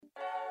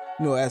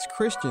As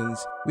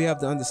Christians, we have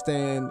to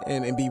understand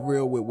and be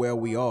real with where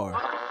we are.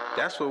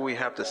 That's what we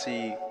have to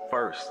see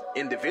first,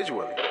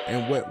 individually.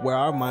 And where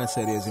our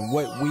mindset is and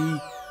what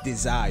we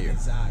desire.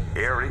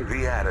 Airing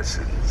the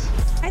Addisons.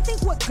 I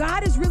think what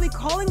God is really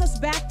calling us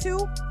back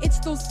to, it's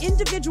those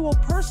individual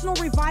personal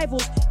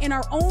revivals in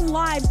our own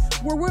lives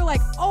where we're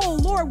like, oh,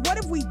 Lord, what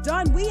have we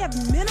done? We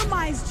have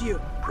minimized you.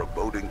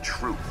 Promoting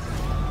truth,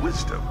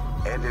 wisdom,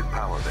 and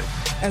empowerment.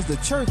 As the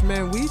church,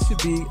 man, we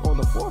should be on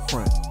the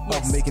forefront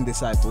of making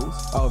disciples,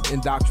 of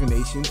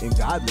indoctrination and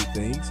godly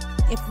things.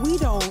 If we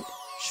don't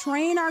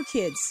train our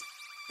kids,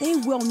 they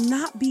will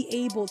not be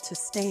able to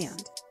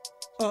stand.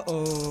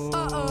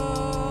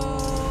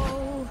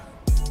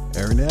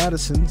 Airing the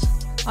Addisons.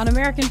 On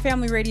American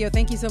Family Radio,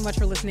 thank you so much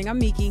for listening. I'm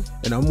Miki.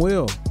 And I'm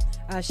Will.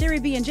 Sherry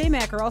B and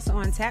J-Mac are also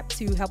on tap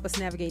to help us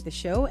navigate the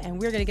show, and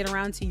we're going to get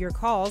around to your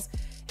calls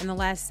in the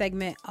last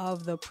segment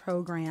of the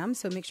program,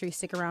 so make sure you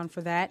stick around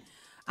for that.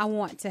 I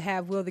want to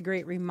have Will the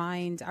Great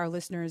remind our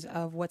listeners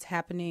of what's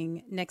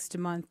happening next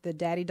month, the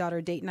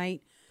daddy-daughter date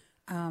night.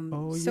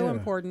 So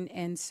important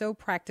and so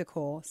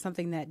practical,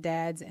 something that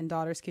dads and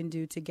daughters can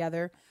do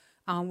together.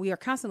 We are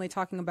constantly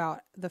talking about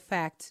the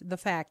fact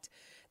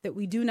that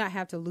we do not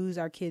have to lose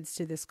our kids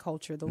to this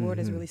culture. The Lord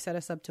has really set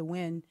us up to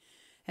win.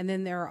 And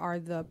then there are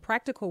the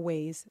practical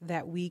ways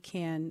that we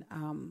can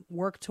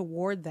work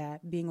toward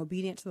that, being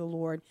obedient to the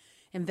Lord,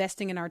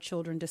 investing in our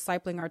children,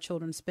 discipling our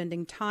children,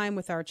 spending time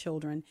with our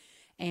children.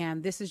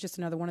 And this is just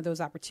another one of those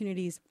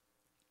opportunities.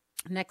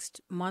 Next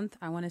month,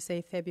 I want to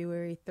say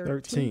February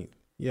 13th.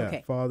 Yeah,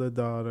 okay.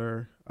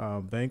 Father-daughter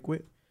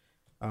banquet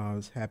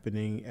is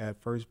happening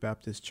at First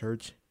Baptist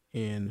Church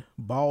in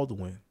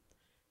Baldwin.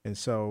 And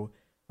so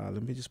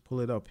let me just pull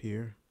it up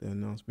here, the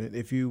announcement.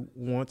 If you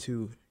want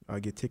to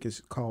get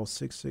tickets, call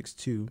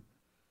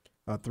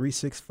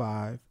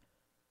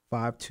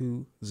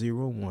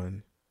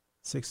 662-365-5201,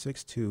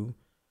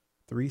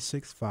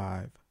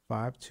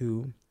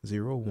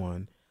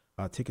 662-365-5201.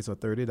 Tickets are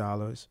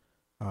 $30,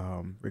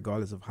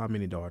 regardless of how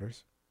many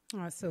daughters. Oh,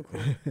 that's so cool.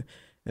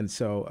 And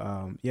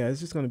so, it's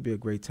just going to be a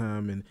great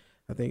time. And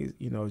I think,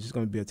 it's just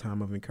going to be a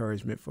time of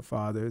encouragement for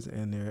fathers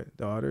and their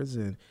daughters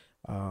and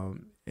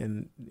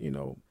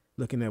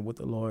looking at what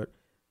the Lord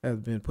has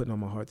been putting on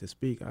my heart to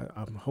speak.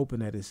 I'm hoping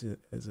that it's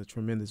a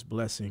tremendous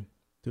blessing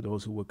to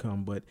those who would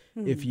come. But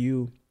if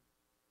you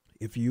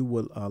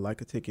would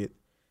like a ticket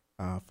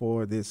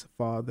for this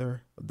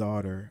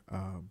father-daughter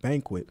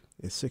banquet,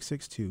 it's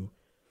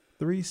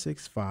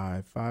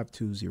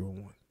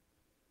 662-365-5201.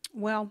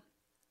 Well,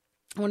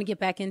 I want to get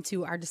back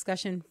into our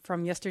discussion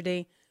from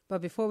yesterday.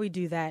 But before we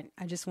do that,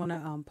 I just want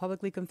to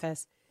publicly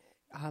confess,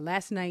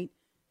 last night,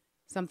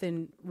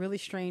 something really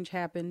strange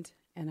happened.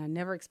 And I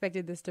never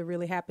expected this to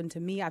really happen to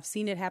me. I've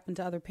seen it happen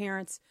to other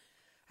parents.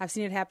 I've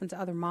seen it happen to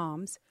other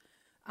moms.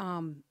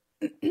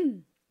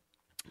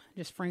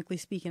 Just frankly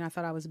speaking, I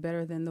thought I was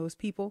better than those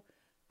people.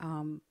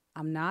 I'm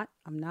not.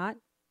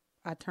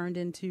 I turned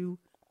into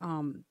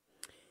I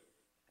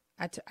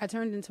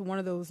turned into one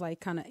of those like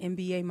kind of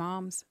NBA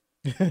moms.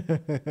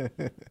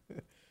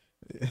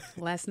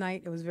 Last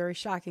night, it was very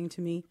shocking to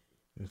me.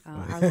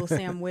 Our little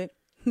Sam Witt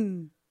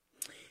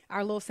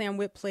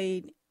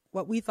played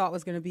what we thought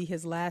was going to be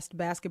his last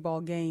basketball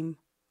game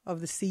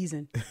of the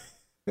season.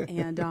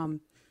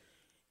 And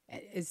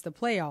it's the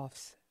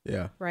playoffs.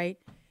 Yeah. Right?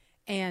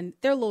 And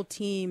their little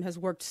team has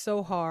worked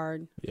so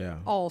hard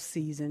all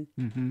season.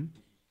 Mm-hmm.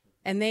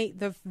 And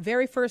the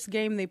very first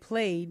game they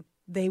played,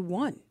 they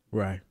won.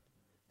 Right.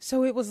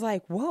 So it was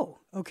like,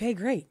 whoa, okay,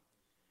 great.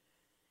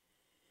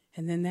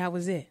 And then that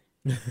was it.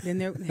 Then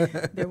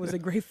there was a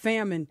great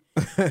famine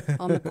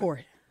on the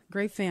court.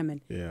 Great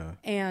famine. Yeah.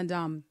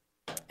 And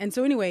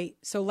so anyway,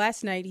 so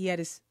last night he had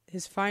his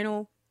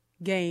final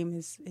game,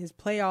 his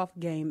playoff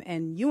game,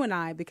 and you and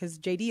I, because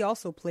JD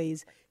also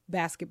plays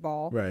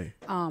basketball, right?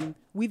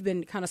 We've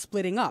been kind of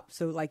splitting up.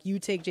 So like you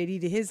take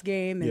JD to his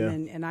game,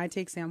 and I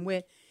take Sam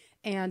Witt,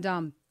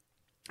 and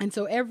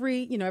so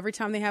every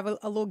time they have a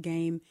little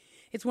game,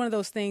 it's one of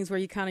those things where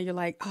you're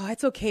like, oh,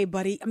 it's okay,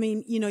 buddy. I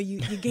mean, you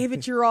gave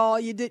it your all,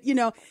 you did,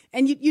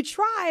 and you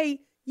try,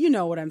 you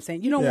know what I'm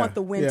saying. You don't want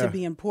the win to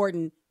be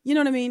important. You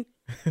know what I mean?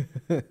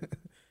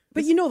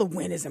 But the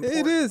win is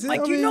important. It is.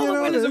 Like, the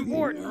win is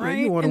important, right?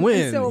 You want to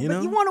win, But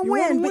you want to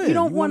win, but you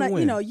don't want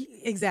to,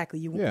 exactly.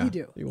 You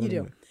do. You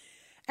do.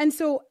 And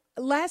so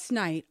last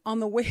night on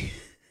the way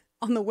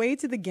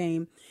to the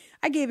game,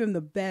 I gave him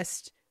the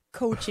best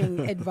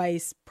coaching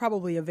advice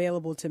probably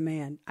available to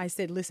man. I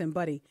said, listen,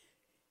 buddy,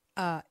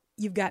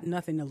 you've got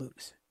nothing to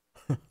lose.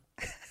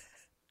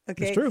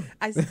 Okay. It's true.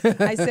 I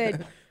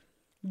said,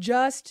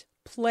 just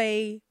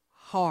play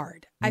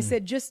hard. I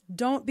said, just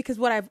don't, because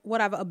what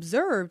I've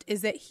observed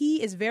is that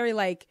he is very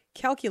like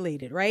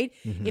calculated, right?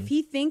 Mm-hmm. If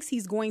he thinks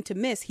he's going to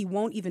miss, he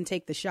won't even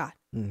take the shot.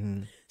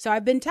 Mm-hmm. So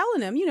I've been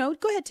telling him,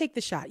 go ahead, take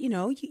the shot,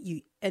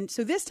 and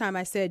so this time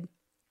I said,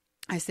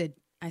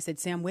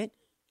 Sam Witt,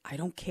 I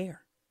don't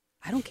care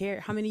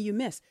how many you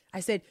miss. I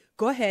said,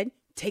 go ahead,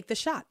 take the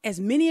shot. As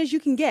many as you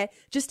can get,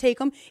 just take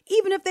them.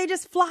 Even if they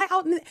just fly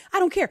out, I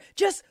don't care.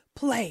 Just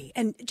play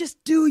and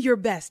just do your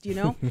best, you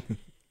know?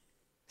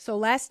 So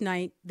last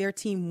night, their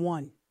team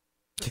won.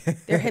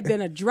 There had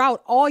been a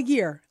drought all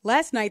year.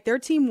 Last night, their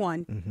team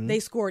won. Mm-hmm. They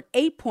scored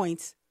 8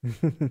 points.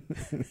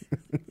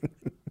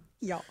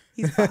 Y'all,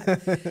 he's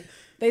 5.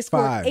 They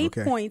scored 8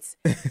 points,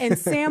 and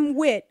Sam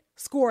Witt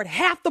scored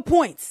half the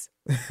points.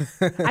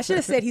 I should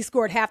have said he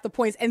scored half the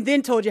points and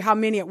then told you how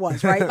many it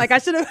was, right? Like I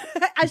should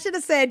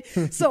have said,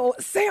 so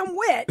Sam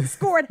Witt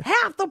scored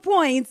half the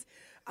points,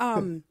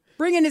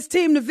 bringing his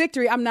team to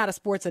victory. I'm not a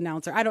sports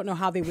announcer. I don't know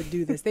how they would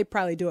do this. They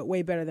probably do it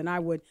way better than I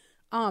would.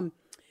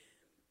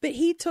 But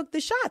he took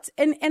the shots.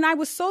 And I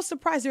was so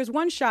surprised. There's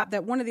one shot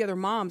that one of the other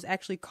moms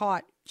actually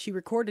caught. She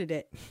recorded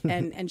it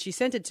and she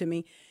sent it to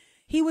me.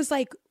 He was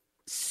like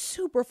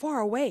super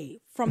far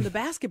away from the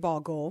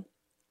basketball goal.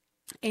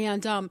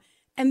 And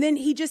then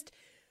he just,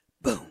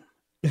 boom,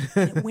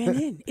 it went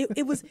in.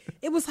 It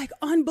was like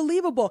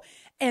unbelievable.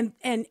 And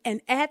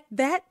at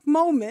that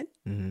moment,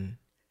 mm-hmm.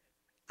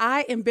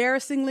 I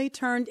embarrassingly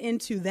turned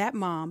into that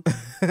mom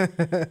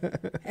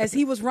as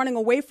he was running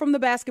away from the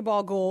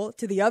basketball goal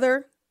to the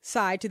other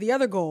side, to the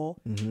other goal.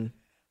 Mm-hmm.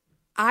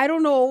 I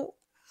don't know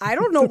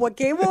what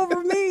came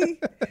over me,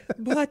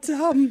 but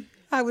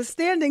I was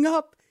standing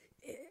up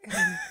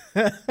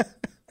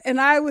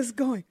and I was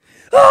going,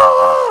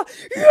 ah,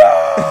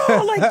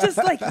 yeah, just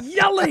like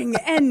yelling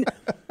and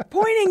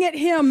pointing at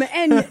him,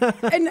 and then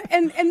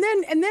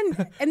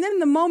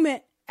the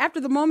moment after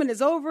the moment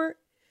is over,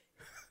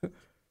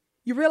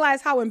 you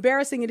realize how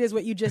embarrassing it is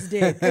what you just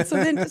did. And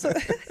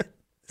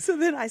so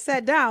then I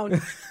sat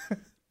down,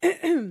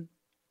 and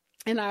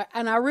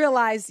I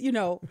realized, he's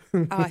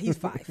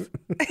 5.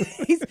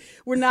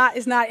 It's not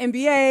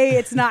NBA.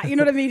 It's not, you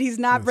know what I mean? He's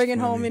not That's bringing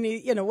funny. Home any,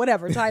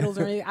 whatever titles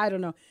or anything. I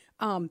don't know.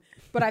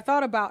 But I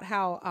thought about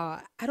how,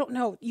 I don't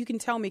know, you can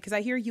tell me, because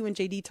I hear you and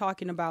JD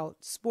talking about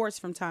sports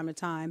from time to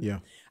time.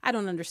 Yeah. I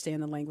don't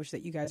understand the language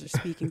that you guys are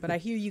speaking, but I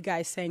hear you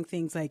guys saying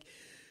things like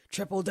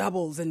triple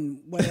doubles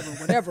and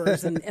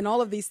whatever's and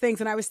all of these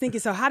things. And I was thinking,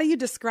 so how do you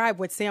describe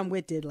what Sam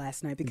Witt did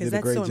last night? Because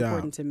that's so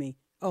important to me.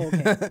 Oh,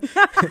 okay.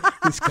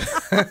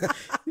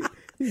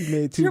 He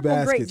made 2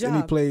 baskets and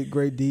he played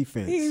great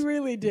defense. He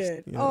really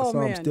did. Man, man.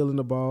 I'm stealing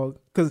the ball.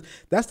 Because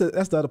that's the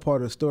other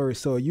part of the story.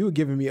 So you were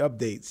giving me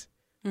updates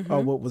mm-hmm.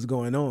 of what was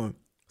going on.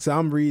 So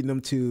I'm reading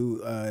them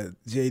to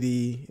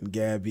JD and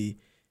Gabby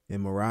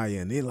and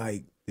Mariah, and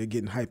they're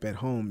getting hype at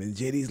home. And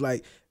JD's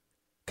like,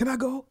 Can I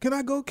go?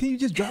 Can you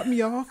just drop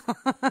me off?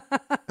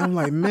 I'm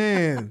like,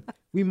 man,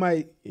 we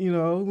might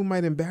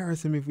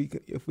embarrass him if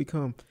we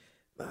come.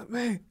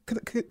 Man,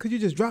 could you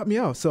just drop me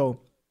off?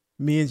 So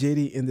me and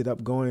JD ended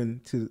up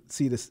going to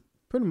see this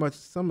pretty much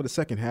some of the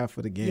second half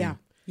of the game.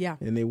 Yeah.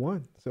 And they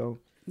won. So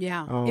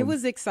yeah, it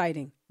was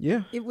exciting.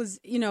 Yeah. It was,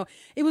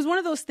 it was one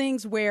of those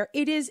things where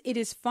it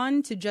is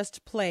fun to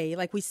just play.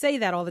 Like we say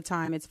that all the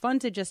time. It's fun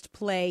to just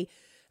play,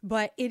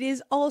 but it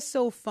is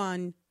also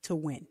fun to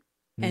win.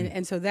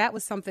 And so that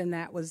was something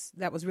that was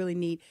really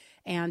neat.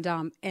 And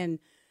so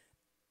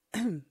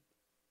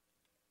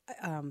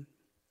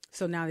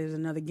now there's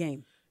another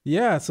game.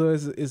 Yeah, so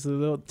it's a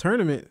little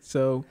tournament.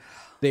 So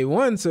they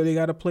won, so they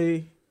got to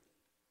play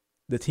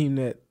the team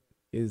that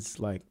is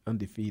like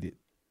undefeated.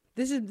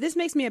 This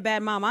makes me a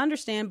bad mom. I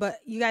understand, but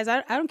you guys,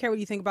 I don't care what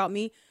you think about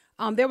me.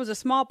 There was a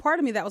small part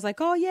of me that was like,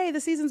 oh yay,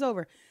 the season's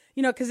over.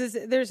 Because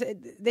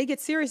they get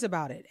serious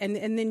about it, and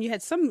then you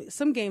had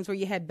some games where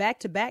you had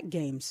back-to-back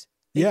games.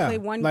 They play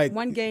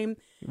one game,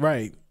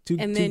 right? Two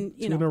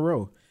in a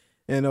row,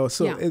 and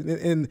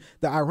and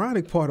the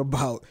ironic part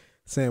about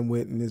Sam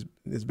Witt and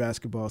his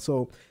basketball.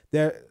 So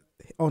they're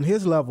on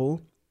his level,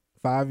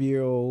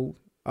 5-year-old.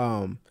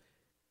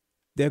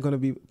 They're going to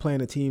be playing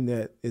a team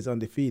that is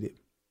undefeated,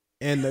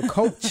 and the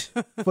coach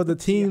for the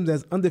team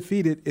that's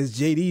undefeated is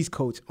JD's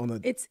coach on the.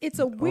 It's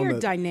a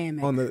weird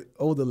dynamic on the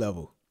older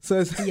level. So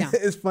it's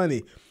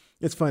funny.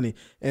 It's funny.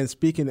 And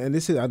speaking, and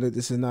this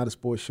is not a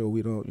sports show.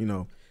 We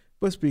don't,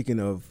 But speaking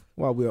of,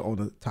 while we're on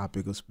the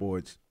topic of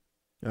sports,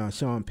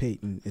 Sean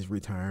Payton is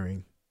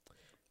retiring.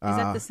 Is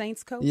that the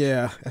Saints coach?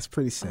 Yeah, that's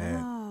pretty sad.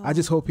 Oh. I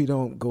just hope he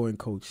don't go and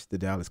coach the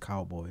Dallas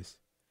Cowboys.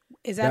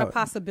 Is that a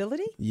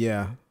possibility?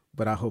 Yeah,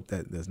 but I hope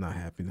that does not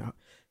happen.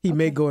 He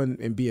may go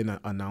and be an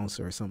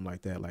announcer or something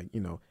like that,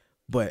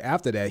 But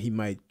after that, he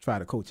might try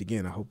to coach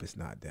again. I hope it's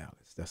not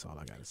Dallas. That's all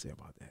I got to say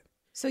about that.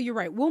 So you're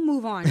right. We'll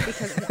move on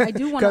because I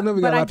do want to. I know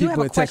we got a lot of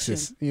people in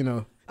Texas,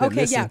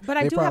 Okay, yeah, but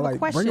I do have a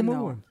question bring them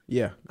though. On.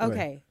 Yeah.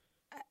 Okay,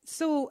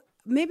 so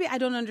maybe I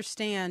don't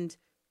understand.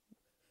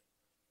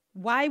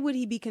 Why would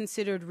he be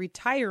considered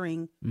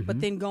retiring,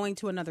 but then going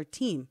to another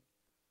team?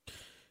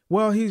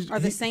 Well, Are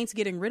the Saints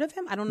getting rid of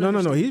him? I don't know.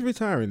 No. He's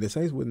retiring. The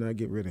Saints would not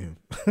get rid of him.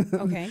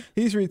 Okay.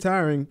 He's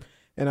retiring,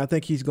 and I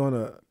think he's going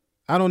to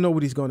 – I don't know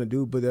what he's going to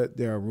do, but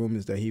there are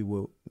rumors that he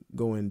will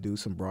go and do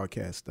some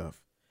broadcast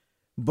stuff.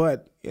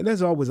 But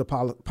there's always a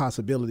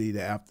possibility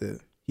that after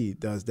he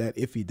does that,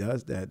 if he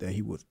does that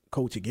he would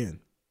coach again,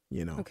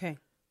 Okay.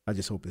 I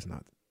just hope it's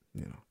not,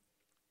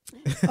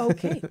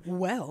 Okay,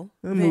 well.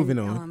 Moving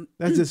on.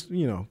 That's just,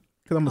 because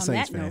I'm a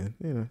Saints fan.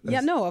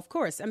 No, of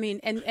course. I mean,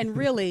 and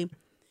really,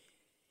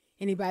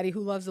 Anybody who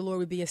loves the Lord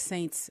would be a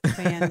Saints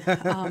fan.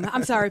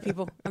 I'm sorry,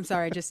 people. I'm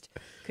sorry. I just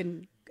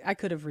couldn't. I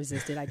could have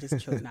resisted. I just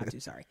chose not to.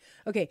 Sorry.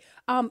 Okay.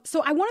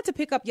 So I wanted to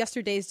pick up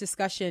yesterday's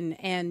discussion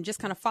and just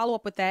kind of follow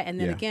up with that, and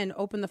then again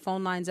open the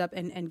phone lines up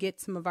and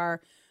get some of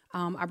our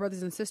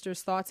brothers and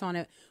sisters' thoughts on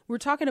it. We were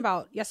talking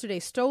about yesterday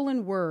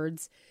stolen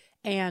words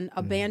and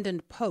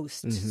abandoned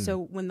posts. Mm-hmm. So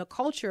when the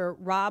culture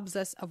robs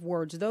us of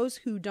words, those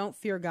who don't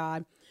fear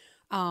God,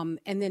 and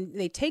then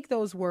they take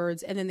those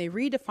words and then they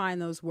redefine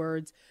those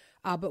words.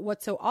 But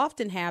what so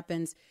often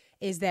happens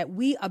is that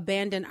we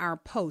abandon our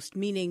post,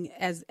 meaning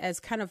as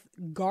kind of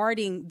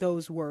guarding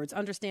those words,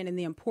 understanding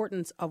the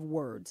importance of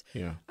words,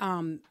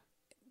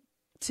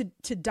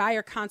 to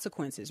dire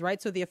consequences,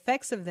 right? So the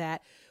effects of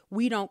that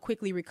we don't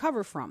quickly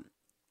recover from.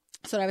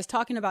 So I was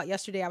talking about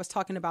yesterday, I was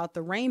talking about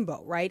the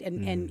rainbow, right?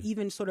 And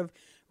even sort of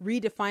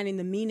redefining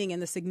the meaning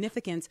and the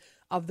significance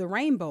of the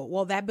rainbow.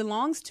 Well, that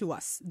belongs to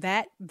us.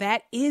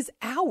 That is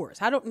ours.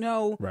 I don't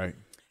know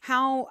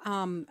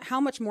how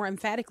much more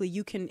emphatically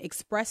you can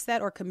express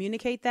that or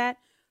communicate that,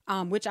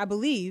 which I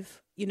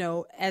believe,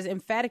 as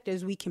emphatic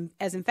as we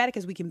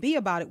can be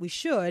about it, we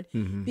should,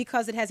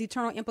 because it has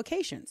eternal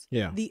implications.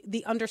 Yeah.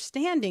 The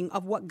understanding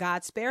of what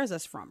God spares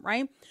us from,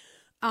 right?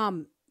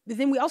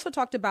 Then we also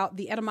talked about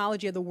the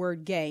etymology of the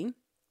word gay,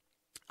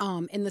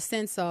 in the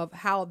sense of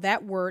how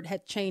that word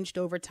had changed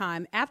over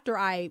time. After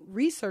I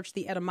researched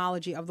the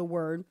etymology of the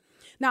word,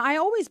 now I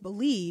always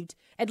believed,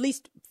 at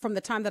least from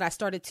the time that I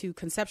started to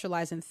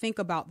conceptualize and think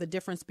about the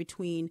difference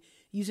between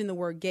using the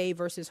word gay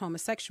versus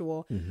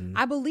homosexual,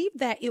 I believed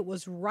that it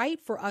was right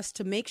for us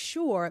to make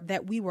sure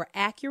that we were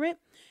accurate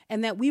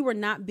and that we were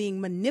not being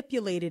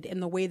manipulated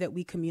in the way that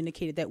we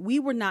communicated, that we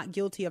were not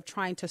guilty of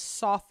trying to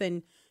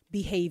soften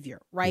behavior,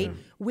 right?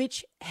 Yeah.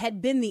 Which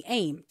had been the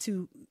aim,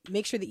 to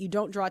make sure that you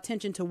don't draw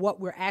attention to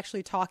what we're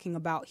actually talking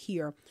about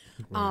here.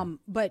 Right.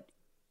 But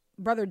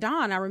Brother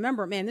Don, I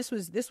remember, man, this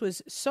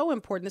was so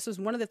important. This was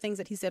one of the things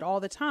that he said all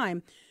the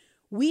time.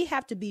 We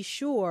have to be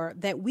sure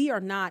that we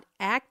are not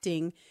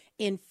acting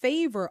in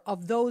favor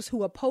of those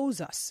who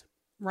oppose us,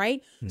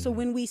 right? So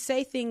when we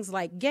say things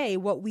like gay,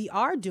 what we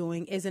are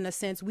doing is, in a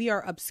sense, we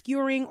are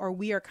obscuring, or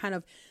we are kind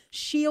of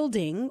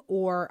shielding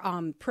or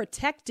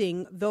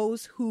protecting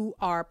those who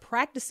are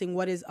practicing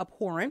what is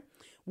abhorrent,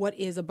 what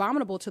is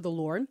abominable to the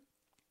Lord.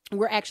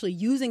 We're actually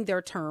using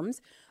their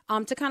terms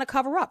to kind of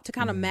cover up, to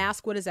kind of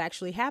mask what is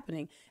actually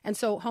happening. And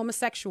so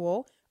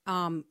homosexual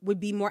would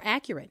be more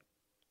accurate.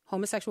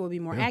 Homosexual would be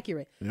more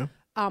accurate. Yeah.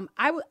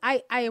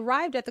 I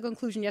arrived at the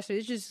conclusion yesterday.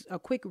 This is just a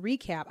quick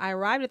recap. I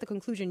arrived at the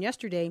conclusion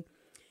yesterday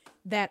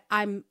that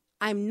I'm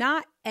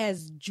not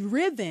as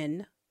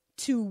driven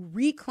to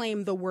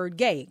reclaim the word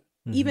gay.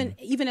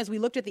 Even as we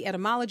looked at the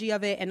etymology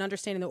of it and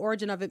understanding the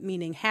origin of it,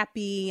 meaning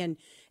happy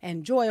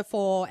and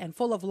joyful and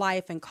full of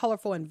life and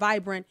colorful and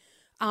vibrant,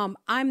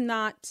 I'm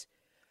not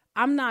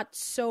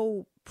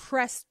so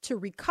pressed to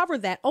recover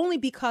that, only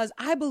because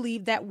I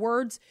believe that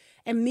words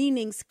and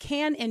meanings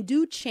can and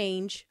do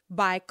change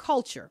by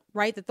culture,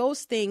 right? That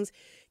those things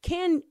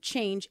can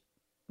change,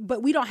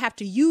 but we don't have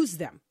to use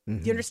them. Do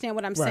you understand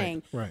what I'm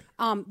saying? Right.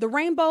 The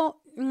rainbow,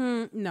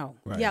 no.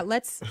 Right. Yeah,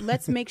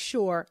 let's make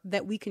sure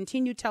that we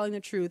continue telling the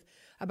truth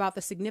about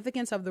the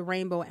significance of the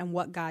rainbow and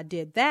what God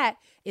did. That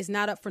is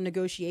not up for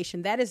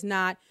negotiation. That is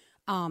not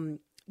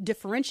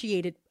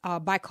differentiated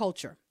by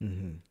culture.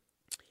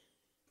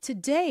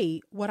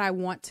 Today, what I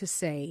want to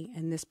say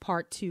in this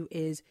part 2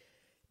 is,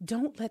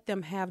 don't let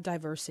them have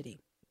diversity.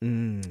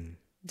 Don't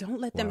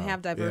let them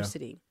have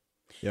diversity.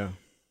 Yeah.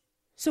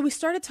 So we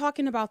started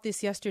talking about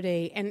this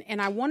yesterday, and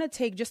I want to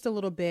take just a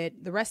little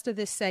bit, the rest of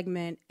this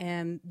segment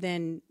and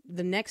then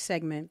the next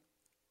segment,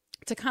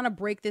 to kind of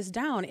break this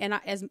down. And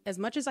as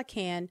much as I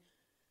can,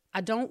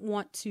 I don't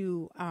want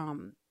to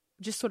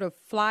just sort of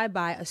fly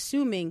by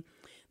assuming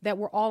that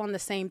we're all on the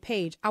same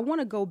page. I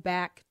want to go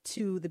back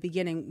to the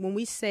beginning. When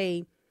we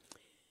say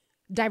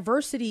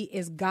diversity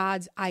is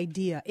God's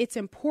idea, it's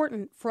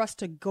important for us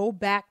to go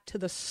back to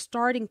the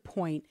starting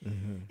point.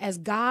 As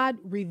God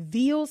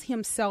reveals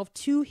himself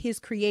to his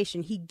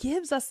creation, he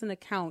gives us an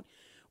account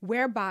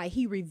whereby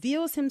he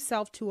reveals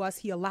himself to us.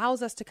 He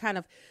allows us to kind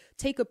of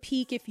take a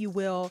peek, if you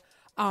will,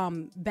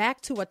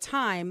 back to a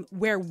time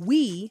where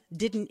we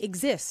didn't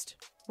exist,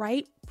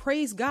 right?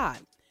 Praise God.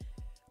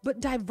 But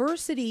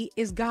diversity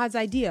is God's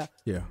idea.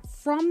 Yeah.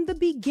 From the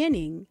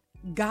beginning,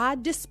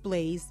 God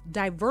displays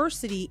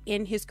diversity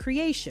in his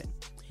creation.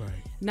 Right.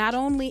 Not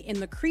only in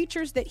the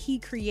creatures that he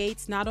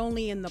creates, not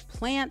only in the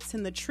plants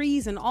and the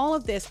trees and all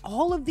of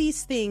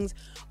these things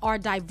are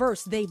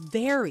diverse. They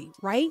vary,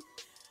 right?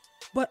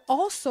 But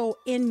also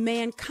in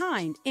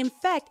mankind. In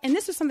fact, and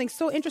this is something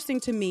so interesting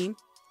to me.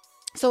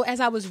 So as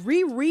I was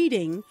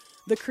rereading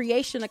the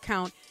creation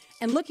account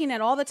and looking at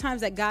all the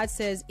times that God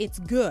says it's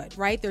good,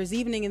 right? There's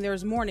evening and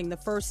there's morning, the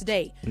first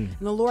day. And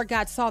the Lord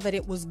God saw that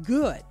it was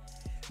good.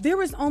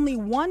 There is only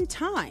one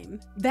time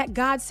that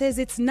God says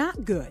it's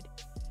not good.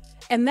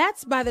 And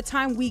that's by the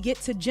time we get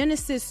to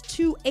Genesis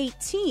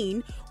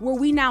 2:18, where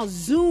we now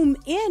zoom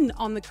in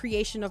on the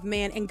creation of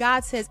man. And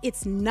God says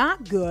it's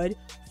not good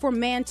for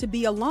man to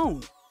be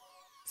alone.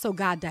 So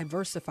God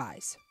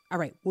diversifies. All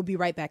right, we'll be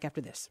right back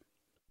after this.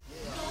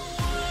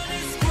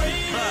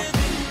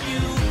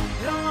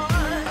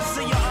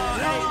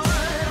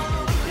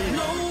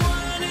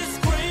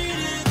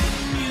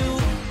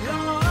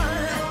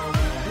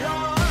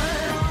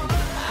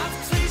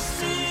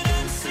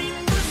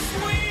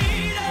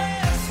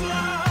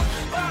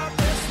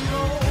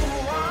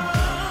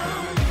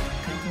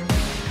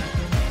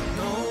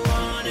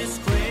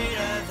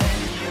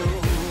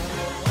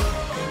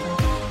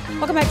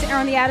 Welcome back to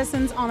Aaron the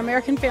Addisons on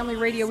American Family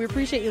Radio. We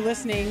appreciate you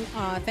listening.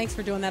 Thanks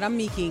for doing that. I'm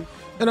Miki.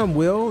 And I'm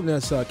Will.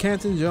 That's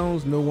Canton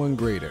Jones, no one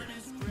greater.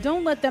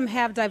 Don't let them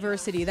have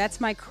diversity.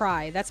 That's my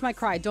cry. That's my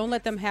cry. Don't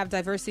let them have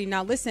diversity.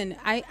 Now, listen,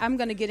 I'm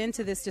going to get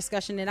into this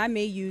discussion, and I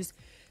may use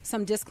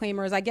some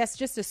disclaimers, I guess,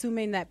 just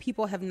assuming that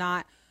people have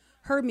not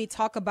heard me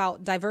talk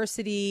about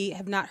diversity,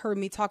 have not heard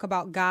me talk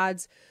about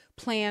God's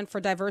plan for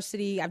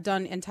diversity. I've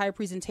done entire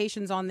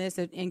presentations on this.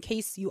 In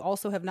case you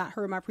also have not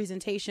heard my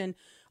presentation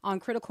on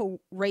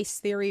critical race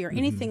theory or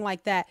anything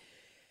like that,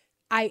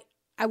 I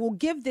will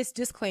give this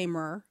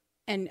disclaimer,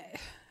 and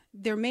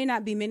there may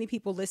not be many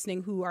people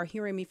listening who are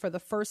hearing me for the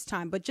first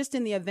time, but just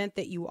in the event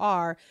that you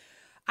are,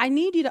 I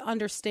need you to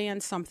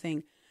understand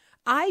something.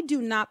 I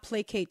do not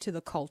placate to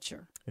the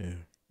culture. Yeah.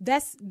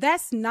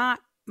 That's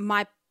not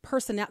my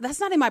personality. That's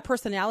not in my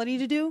personality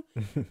to do.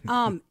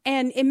 And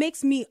it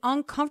makes me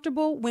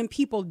uncomfortable when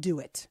people do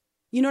it.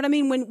 You know what I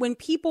mean? When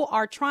people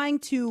are trying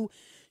to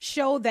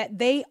show that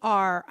they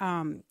are,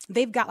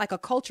 they've got like a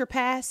culture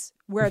pass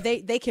where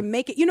they can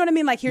make it, you know what I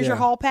mean? Like, here's your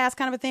hall pass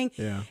kind of a thing.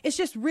 Yeah. It's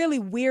just really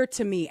weird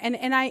to me.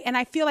 And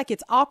I feel like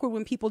it's awkward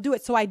when people do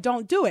it. So I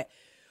don't do it.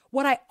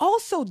 What I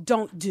also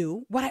don't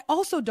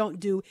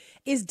do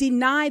is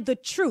deny the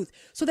truth.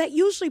 So that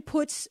usually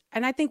puts,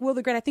 and I think, Will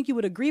the Great, I think you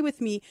would agree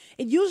with me,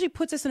 it usually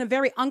puts us in a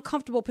very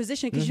uncomfortable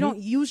position because you don't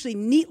usually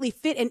neatly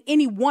fit in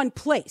any one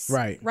place.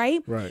 Right.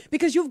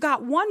 Because you've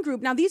got one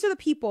group. Now, these are the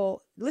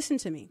people, listen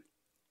to me.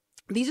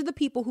 These are the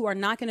people who are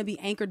not going to be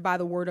anchored by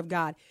the word of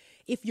God.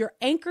 If you're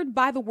anchored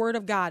by the word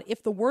of God,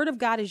 if the word of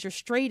God is your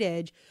straight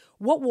edge,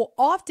 what will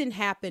often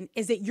happen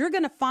is that you're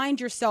going to find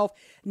yourself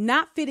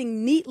not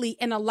fitting neatly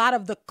in a lot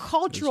of the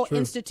cultural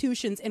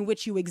institutions in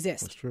which you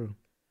exist. That's true.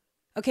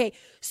 Okay,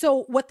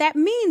 so what that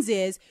means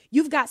is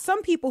you've got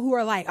some people who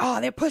are like, oh,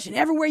 they're pushing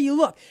everywhere you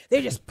look.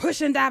 They're just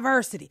pushing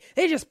diversity.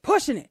 They're just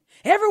pushing it.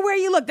 Everywhere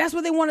you look, that's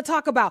what they want to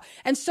talk about.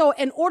 And so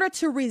in order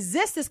to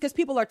resist this, because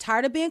people are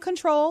tired of being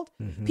controlled,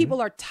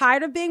 people are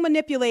tired of being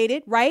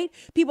manipulated, right?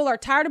 People are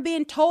tired of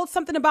being told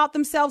something about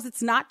themselves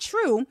that's not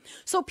true.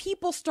 So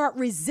people start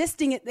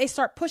resisting it. They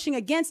start pushing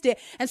against it.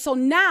 And so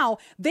now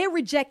they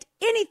reject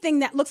anything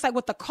that looks like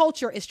what the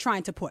culture is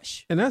trying to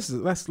push. And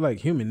that's like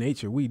human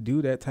nature. We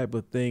do that type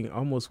of thing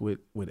almost with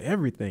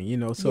everything, you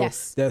know. So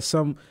there's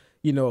some,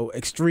 you know,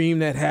 extreme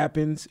that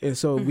happens. And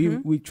so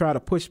we try to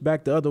push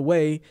back the other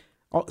way.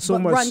 So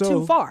but much run so,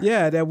 too far.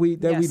 Yeah, that we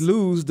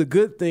lose the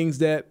good things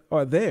that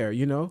are there,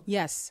 you know?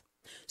 Yes.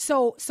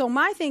 So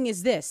my thing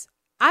is this.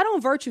 I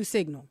don't virtue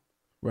signal.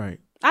 Right.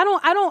 I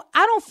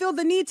don't feel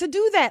the need to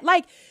do that.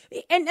 Like,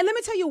 and let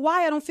me tell you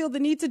why I don't feel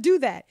the need to do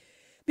that.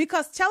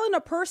 Because telling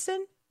a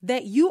person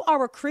that you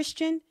are a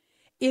Christian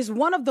is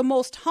one of the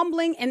most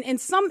humbling and in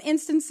some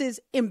instances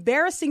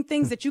embarrassing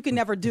things that you can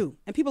never do.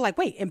 And people are like,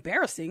 wait,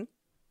 embarrassing?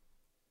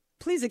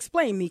 Please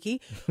explain, Miki.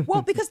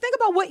 Well, because think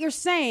about what you're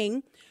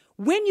saying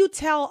when you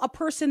tell a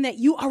person that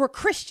you are a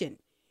Christian.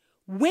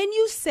 When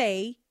you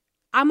say,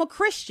 I'm a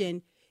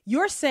Christian,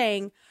 you're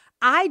saying,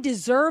 I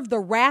deserve the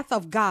wrath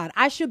of God.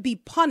 I should be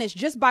punished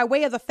just by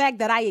way of the fact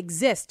that I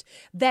exist,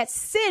 that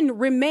sin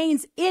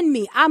remains in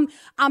me.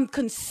 I'm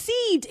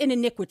conceived in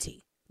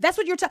iniquity. That's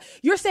what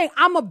you're saying.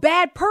 I'm a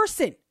bad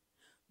person,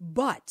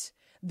 but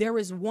there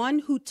is one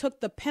who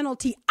took the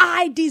penalty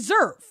I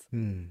deserve.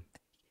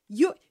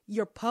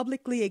 You're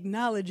publicly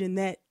acknowledging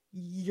that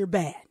you're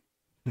bad.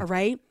 All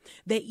right,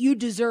 that you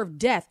deserve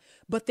death,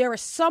 but there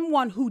is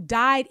someone who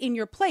died in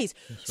your place.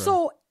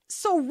 So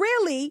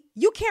really,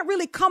 you can't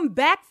really come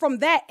back from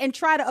that and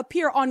try to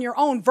appear on your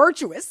own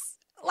virtuous.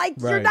 Like,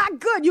 you're not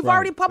good. You've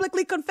already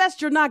publicly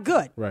confessed you're not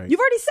good. Right.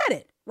 You've already said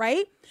it,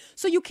 right?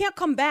 So you can't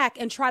come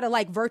back and try to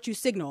like virtue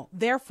signal.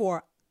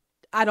 Therefore,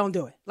 I don't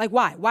do it. Like,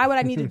 why? Why would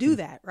I need to do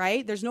that,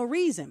 right? There's no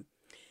reason.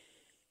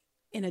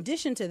 In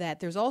addition to that,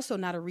 there's also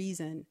not a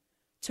reason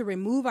to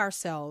remove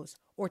ourselves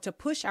or to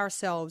push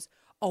ourselves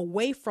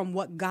away from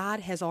what God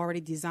has already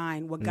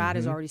designed, what God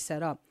has already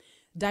set up.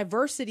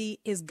 Diversity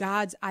is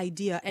God's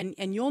idea.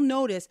 And you'll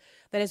notice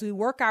that as we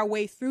work our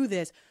way through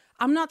this,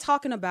 I'm not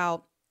talking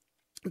about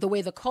the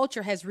way the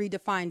culture has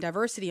redefined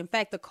diversity. In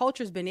fact, the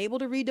culture has been able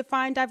to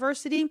redefine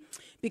diversity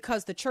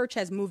because the church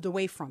has moved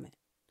away from it.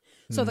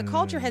 So the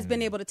culture has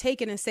been able to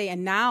take it and say,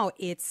 and now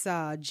it's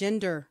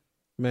gender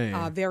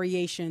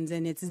variations,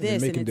 and it's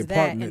this and it's that.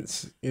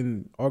 Departments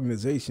in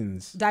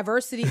organizations.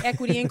 Diversity,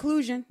 equity,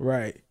 inclusion.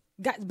 Right.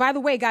 By the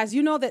way, guys,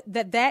 you know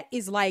that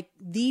is like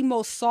the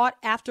most sought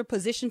after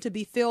position to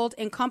be filled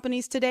in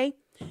companies today.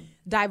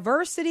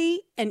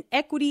 Diversity and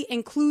equity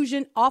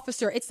inclusion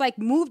officer. It's like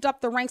moved up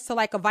the ranks to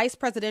like a vice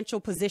presidential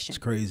position. It's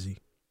crazy.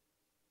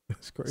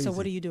 That's crazy. So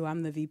what do?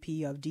 I'm the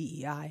VP of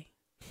DEI.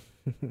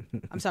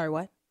 I'm sorry,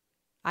 what?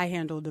 I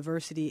handle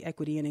diversity,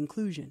 equity, and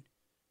inclusion.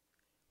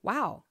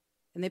 Wow.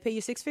 And they pay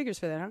you 6 figures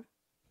for that,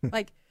 huh?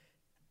 Like,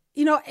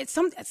 you know, it's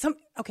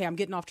okay, I'm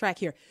getting off track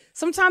here.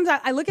 Sometimes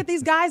I look at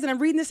these guys and I'm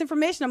reading this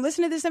information, I'm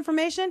listening to this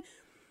information,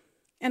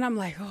 and I'm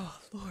like, oh,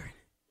 Lord.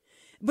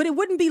 But it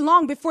wouldn't be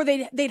long before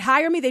they'd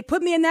hire me, they'd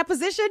put me in that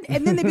position,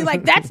 and then they'd be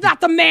like, that's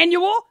not the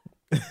manual.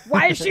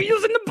 Why is she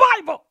using the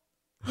Bible?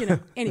 You know,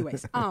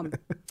 anyways,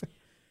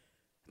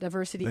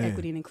 diversity,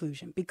 equity, and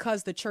inclusion,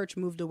 because the church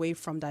moved away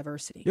from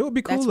diversity. It would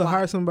be cool to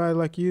hire somebody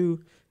like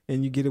you,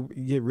 and you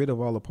get rid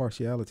of all the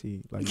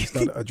partiality. Like you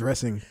start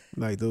addressing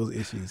like those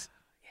issues.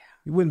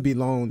 It wouldn't be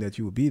long that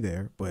you would be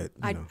there, but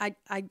you know.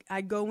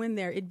 I go in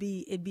there. It'd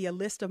be a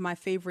list of my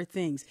favorite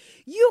things.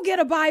 You get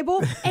a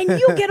Bible, and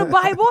you get a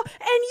Bible,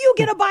 and you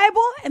get a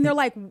Bible, and they're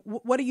like,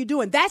 "What are you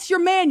doing? That's your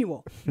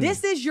manual.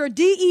 This is your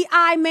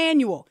DEI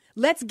manual.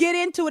 Let's get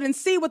into it and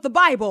see what the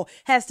Bible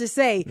has to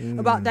say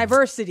about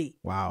diversity."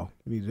 Wow,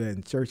 we do that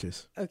in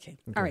churches. Okay.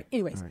 All right.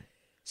 Anyways, all right.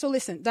 So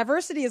listen,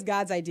 diversity is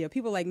God's idea.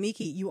 People like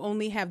Miki, you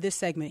only have this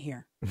segment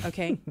here.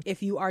 Okay.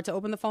 If you are to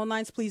open the phone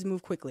lines, please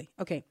move quickly.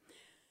 Okay.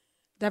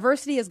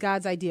 Diversity is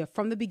God's idea.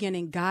 From the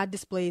beginning, God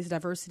displays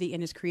diversity in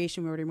his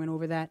creation. We already went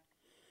over that.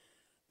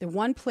 The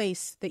one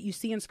place that you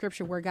see in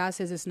scripture where God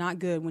says it's not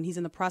good when he's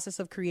in the process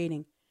of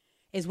creating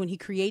is when he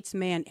creates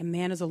man and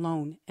man is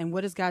alone. And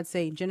what does God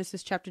say?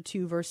 Genesis chapter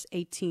 2, verse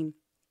 18.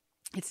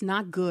 It's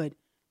not good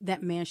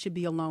that man should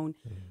be alone.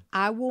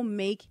 I will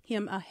make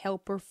him a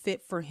helper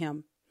fit for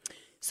him.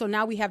 So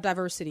now we have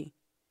diversity.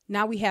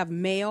 Now we have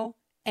male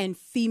and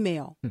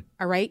female.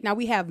 All right. Now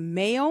we have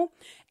male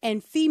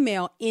and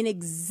female in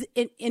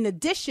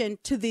addition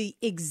to the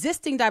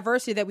existing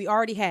diversity that we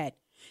already had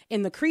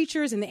in the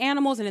creatures and the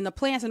animals and in the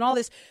plants and all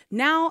this.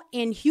 Now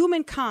in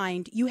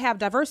humankind, you have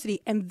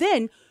diversity. And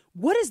then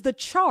what is the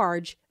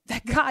charge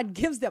that God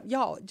gives them?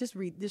 Y'all just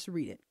read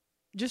it.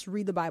 Just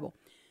read the Bible.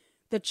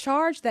 The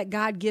charge that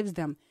God gives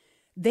them,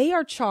 they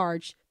are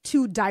charged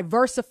to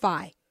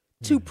diversify,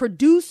 to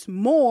produce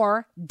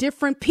more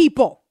different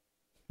people.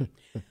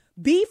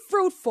 Be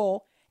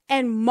fruitful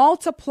and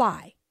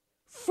multiply.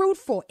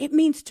 Fruitful, it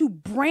means to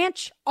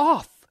branch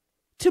off.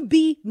 To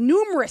be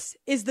numerous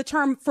is the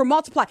term for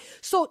multiply.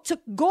 So to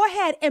go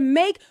ahead and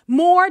make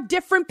more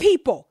different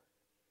people.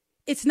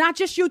 It's not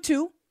just you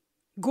two.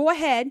 Go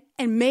ahead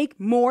and make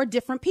more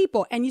different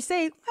people. And you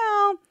say,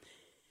 well,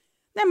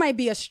 that might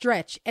be a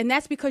stretch. And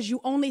that's because you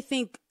only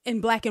think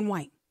in black and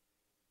white.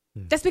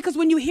 That's because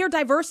when you hear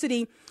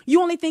diversity,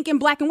 you only think in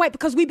black and white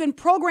because we've been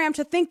programmed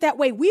to think that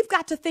way. We've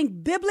got to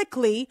think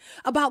biblically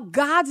about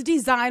God's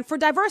design for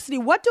diversity.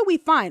 What do we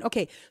find?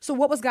 Okay, so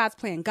what was God's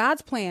plan?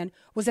 God's plan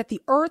was that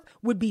the earth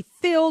would be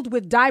filled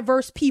with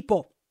diverse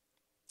people,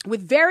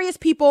 with various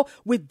people,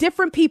 with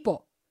different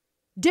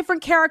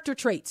character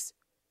traits.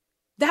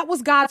 That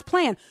was God's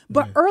plan.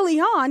 But early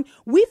on,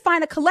 we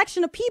find a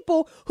collection of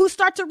people who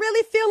start to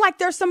really feel like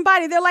there's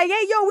somebody. They're like,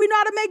 hey, yo, we know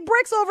how to make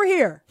bricks over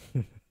here.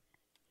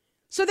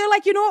 So they're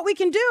like, you know what we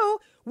can do?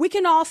 We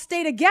can all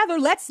stay together.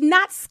 Let's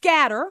not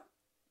scatter.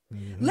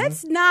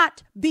 Let's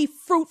not be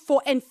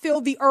fruitful and fill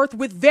the earth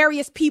with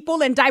various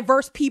people and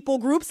diverse people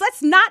groups.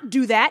 Let's not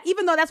do that,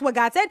 even though that's what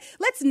God said.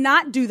 Let's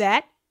not do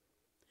that.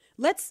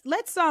 Let's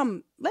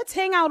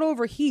hang out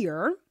over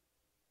here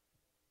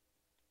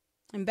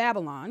in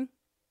Babylon.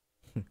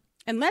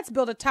 And let's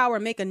build a tower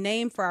and make a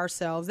name for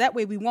ourselves. That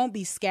way we won't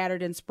be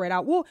scattered and spread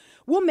out.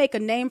 We'll make a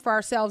name for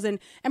ourselves. And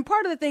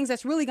part of the things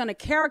that's really going to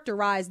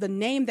characterize the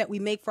name that we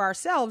make for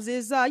ourselves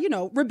is,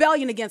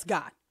 rebellion against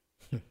God.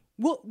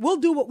 We'll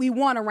do what we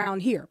want around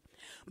here.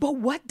 But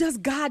what does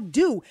God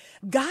do?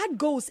 God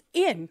goes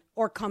in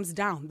or comes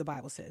down, the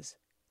Bible says,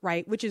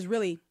 right? Which is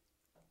really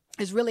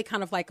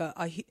kind of like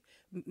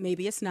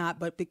maybe it's not,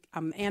 but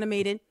I'm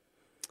animated,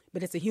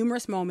 but it's a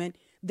humorous moment.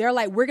 They're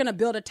like, we're going to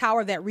build a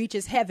tower that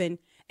reaches heaven.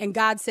 And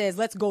God says,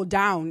 let's go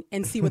down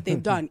and see what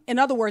they've done. In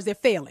other words, they're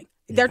failing.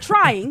 They're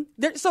trying.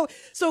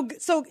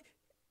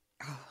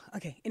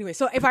 Okay. Anyway,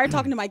 so if I were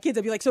talking to my kids,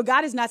 I'd be like, so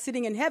God is not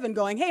sitting in heaven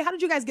going, hey, how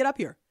did you guys get up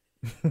here?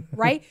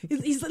 Right?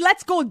 He's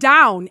let's go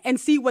down and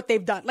see what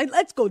they've done. Like,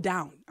 let's go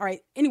down. All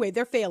right. Anyway,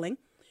 they're failing.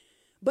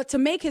 But to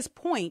make his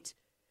point,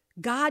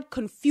 God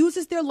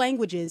confuses their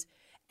languages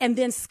and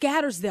then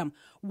scatters them.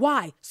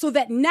 Why? So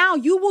that now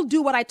you will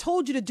do what I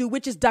told you to do,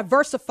 which is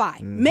diversify,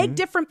 make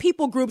different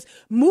people groups,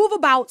 move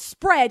about,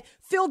 spread,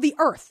 fill the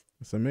earth.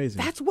 It's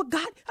amazing. That's what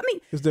God,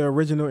 it's the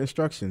original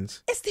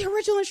instructions. It's the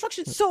original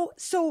instructions.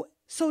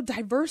 So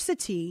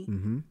diversity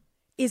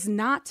is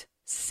not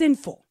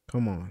sinful.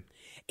 Come on.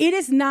 It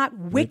is not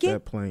wicked. Make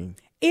that plain.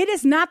 It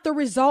is not the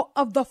result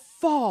of the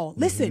fall.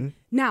 Listen,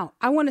 now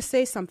I want to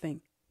say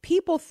something.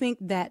 People think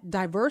that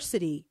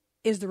diversity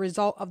is the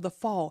result of the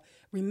fall.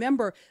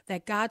 Remember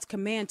that God's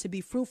command to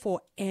be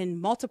fruitful and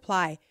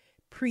multiply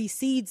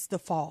precedes the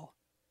fall.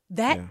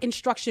 That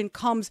instruction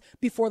comes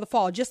before the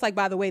fall. Just like,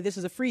 by the way, this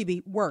is a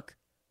freebie, work.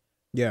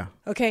 Yeah.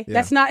 Okay. Yeah.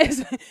 That's not,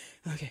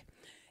 okay.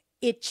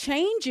 It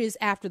changes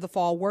after the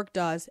fall, work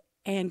does.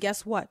 And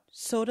guess what?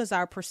 So does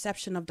our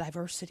perception of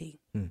diversity.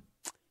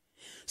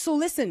 So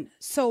listen,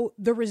 so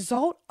the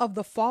result of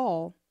the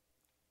fall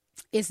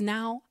is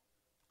now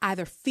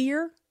either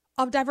fear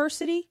of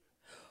diversity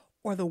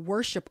or the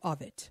worship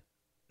of it.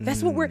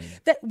 That's what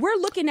we're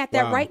looking at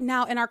that right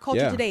now in our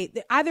culture today.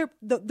 Either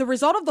the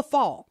result of the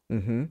fall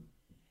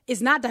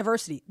is not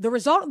diversity. The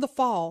result of the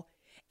fall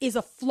is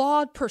a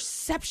flawed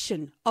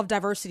perception of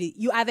diversity.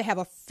 You either have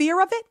a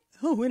fear of it,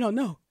 we don't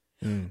know,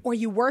 or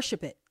you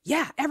worship it.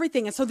 Yeah,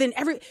 everything. And so then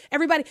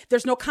everybody,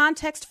 there's no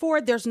context for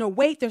it. There's no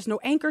weight. There's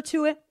no anchor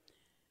to it.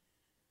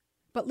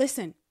 But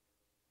listen,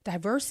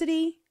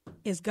 diversity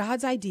is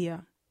God's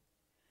idea.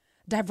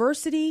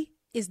 Diversity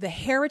is the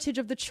heritage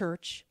of the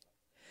church.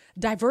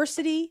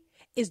 Diversity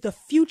is the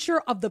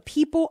future of the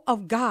people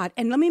of God.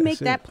 And let me make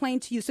that plain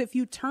to you. So if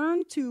you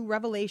turn to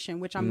Revelation,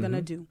 which I'm going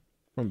to do.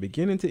 From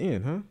beginning to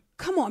end, huh?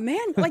 Come on,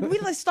 man. Like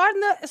let's start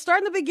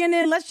in the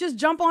beginning. Let's just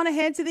jump on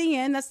ahead to the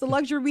end. That's the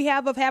luxury we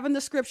have of having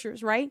the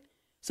scriptures, right?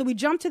 So we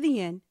jump to the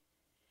end.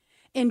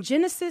 In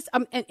Genesis,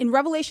 in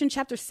Revelation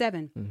chapter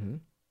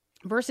 7,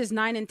 verses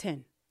 9 and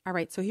 10. All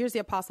right, so here's the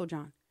Apostle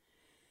John.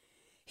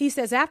 He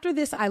says, after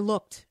this I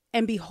looked,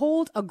 and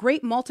behold, a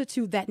great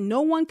multitude that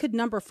no one could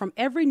number from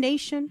every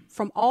nation,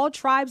 from all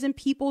tribes and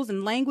peoples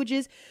and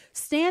languages,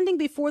 standing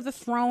before the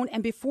throne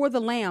and before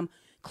the Lamb,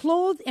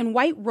 clothed in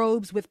white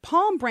robes with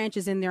palm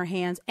branches in their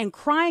hands, and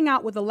crying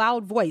out with a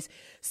loud voice,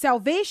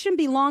 salvation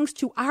belongs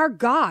to our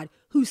God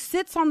who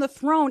sits on the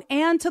throne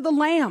and to the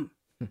Lamb.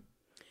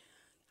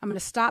 I'm going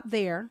to stop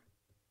there.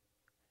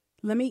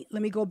 Let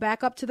me go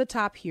back up to the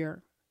top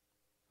here.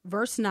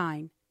 Verse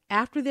 9,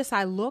 after this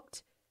I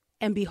looked,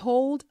 and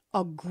behold,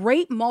 a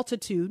great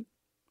multitude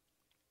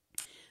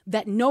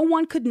that no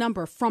one could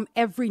number from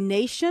every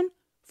nation,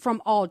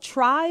 from all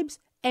tribes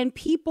and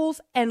peoples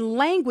and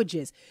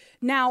languages.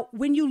 Now,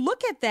 when you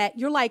look at that,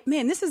 you're like,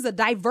 man, this is a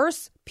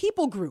diverse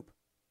people group.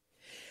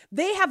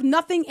 They have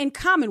nothing in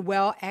common.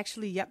 Well,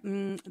 actually,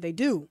 they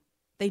do.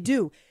 They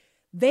do.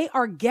 They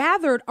are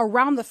gathered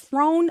around the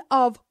throne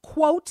of,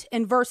 quote,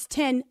 in verse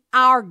 10,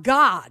 our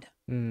God.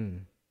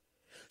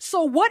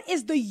 So what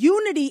is the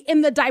unity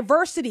in the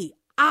diversity?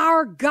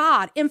 Our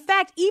God. In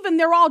fact, even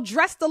they're all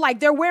dressed alike.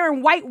 They're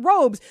wearing white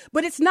robes,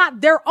 but it's not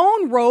their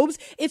own robes.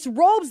 It's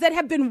robes that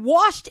have been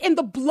washed in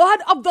the blood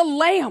of the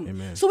Lamb.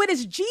 Amen. So it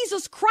is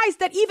Jesus Christ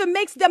that even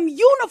makes them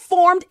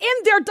uniformed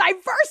in their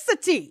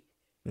diversity.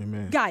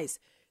 Amen. Guys,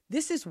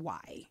 this is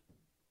why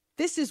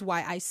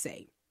I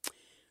say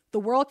the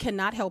world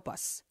cannot help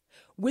us.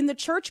 When the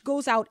church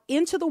goes out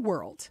into the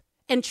world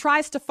and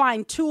tries to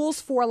find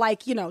tools for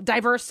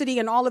diversity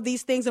and all of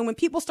these things. And when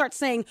people start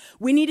saying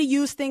we need to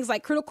use things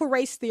like critical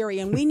race theory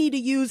and we need to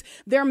use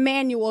their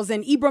manuals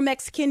and Ibram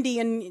X.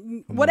 Kendi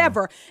and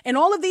whatever, and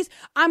all of these,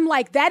 I'm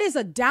like, that is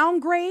a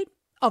downgrade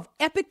of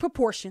epic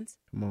proportions.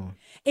 Come on.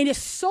 And it's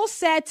so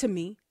sad to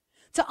me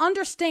to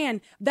understand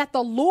that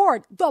the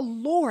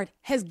Lord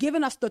has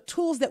given us the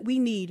tools that we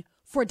need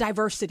for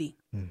diversity,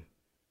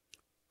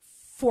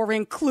 for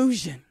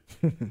inclusion.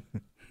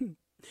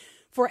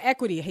 For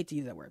equity, I hate to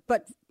use that word,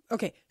 but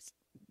okay,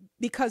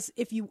 because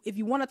if you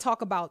want to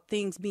talk about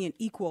things being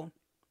equal,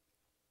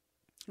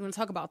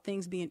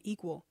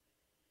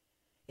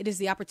 it is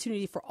the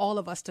opportunity for all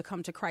of us to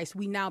come to Christ.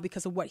 We now,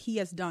 because of what he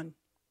has done,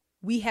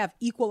 we have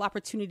equal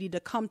opportunity to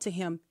come to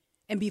him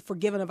and be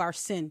forgiven of our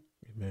sin.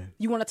 Amen.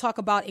 You want to talk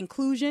about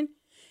inclusion?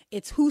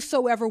 It's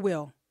whosoever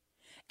will.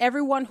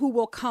 Everyone who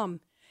will come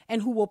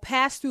and who will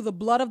pass through the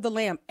blood of the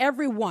Lamb,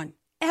 everyone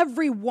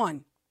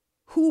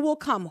who will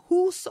come,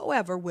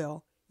 whosoever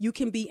will, you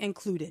can be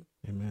included.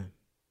 Amen.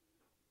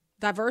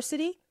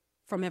 Diversity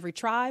from every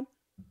tribe,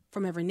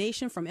 from every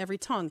nation, from every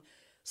tongue.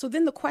 So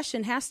then the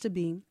question has to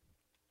be,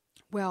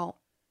 well,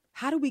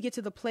 how do we get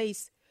to the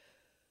place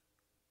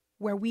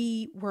where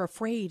we were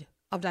afraid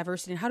of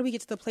diversity? And how do we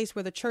get to the place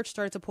where the church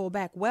started to pull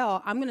back?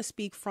 Well, I'm going to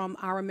speak from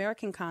our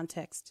American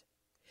context.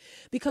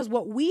 Because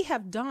what we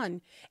have done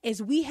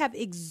is we have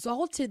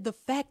exalted the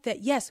fact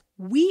that, yes,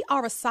 we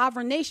are a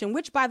sovereign nation,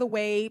 which, by the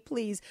way,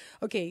 please,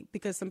 okay,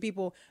 because some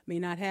people may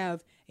not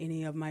have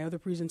any of my other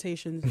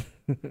presentations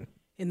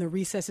in the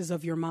recesses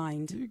of your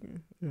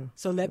mind. Yeah.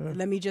 So let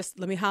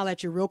me holler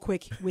at you real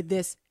quick with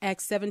this,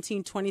 Acts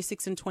 17,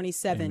 26 and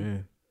 27.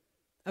 Amen.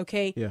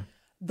 Okay. Yeah.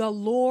 The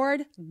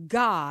Lord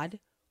God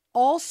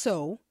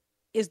also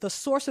is the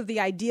source of the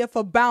idea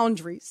for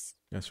boundaries.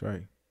 That's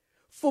right.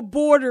 For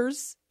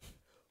borders,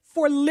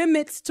 for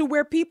limits to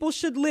where people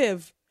should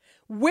live,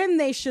 when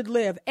they should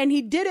live. And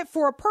he did it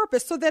for a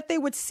purpose so that they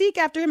would seek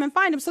after him and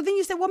find him. So then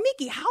you say, well,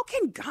 Miki, how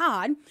can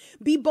God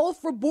be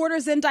both for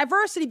borders and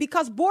diversity?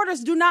 Because borders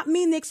do not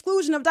mean the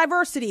exclusion of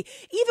diversity.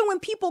 Even when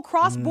people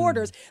cross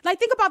borders, like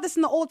think about this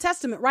in the Old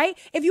Testament, right?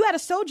 If you had a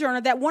sojourner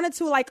that wanted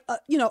to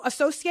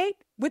associate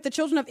with the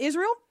children of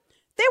Israel,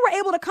 they were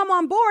able to come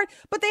on board,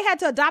 but they had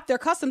to adopt their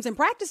customs and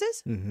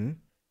practices. Mm-hmm.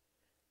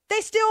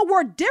 They still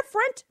were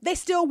different. They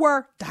still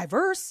were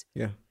diverse.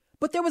 Yeah.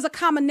 But there was a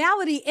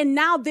commonality in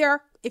now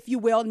their, if you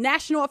will,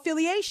 national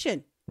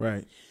affiliation.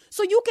 Right.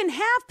 So you can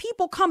have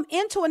people come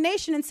into a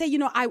nation and say,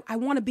 I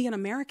want to be an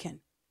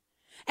American.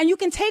 and you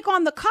can take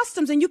on the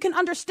customs and you can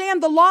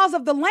understand the laws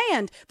of the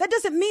land. That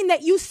doesn't mean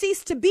that you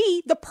cease to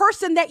be the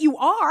person that you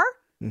are.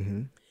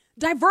 Mm-hmm.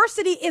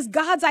 Diversity is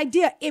God's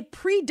idea. It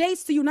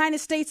predates the United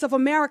States of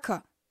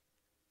America.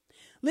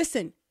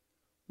 Listen,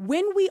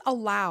 when we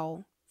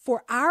allow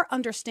for our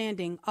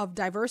understanding of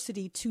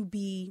diversity to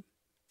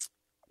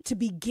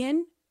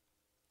begin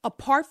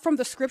apart from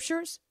the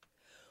scriptures,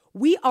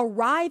 we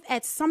arrive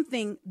at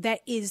something that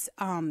is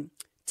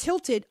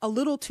tilted a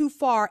little too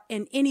far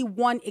in any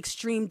one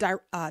extreme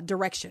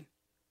direction,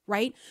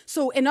 right?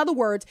 So in other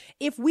words,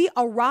 if we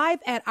arrive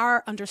at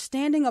our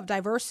understanding of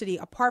diversity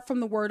apart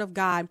from the word of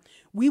God,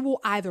 we will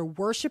either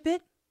worship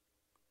it,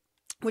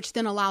 which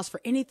then allows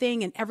for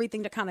anything and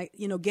everything to kind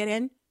of, get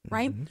in,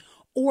 right? Mm-hmm.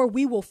 Or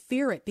we will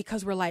fear it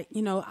because we're like,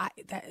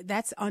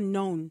 that's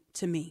unknown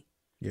to me.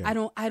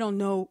 Yeah. I don't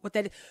know what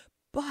that is.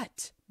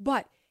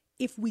 But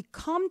if we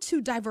come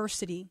to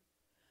diversity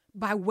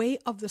by way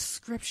of the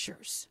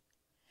scriptures,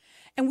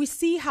 and we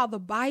see how the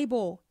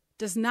Bible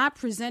does not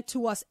present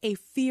to us a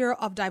fear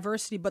of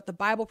diversity, but the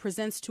Bible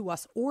presents to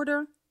us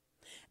order,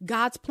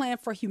 God's plan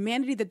for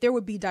humanity, that there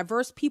would be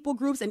diverse people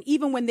groups. And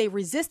even when they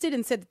resisted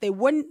and said that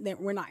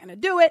we're not going to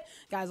do it,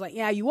 God's like,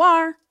 yeah, you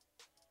are.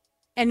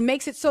 And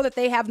makes it so that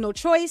they have no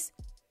choice,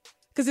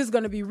 because it's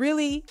going to be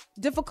really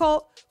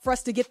difficult for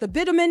us to get the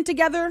bitumen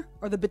together,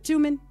 or the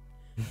bitumen,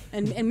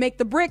 and make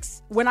the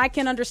bricks when I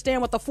can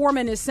understand what the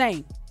foreman is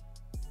saying.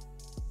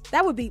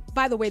 That would be,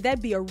 by the way,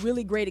 that'd be a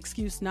really great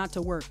excuse not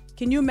to work.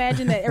 Can you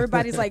imagine that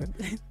everybody's like,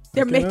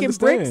 they're making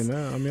bricks,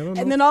 no, I don't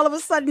know. And then all of a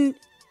sudden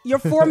your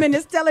foreman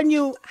is telling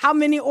you how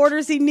many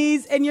orders he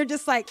needs, and you're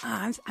just like,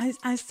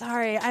 I'm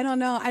sorry, I don't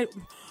know,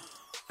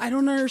 I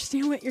don't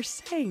understand what you're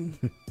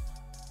saying.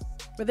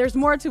 But there's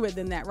more to it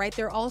than that, right?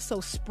 They're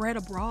also spread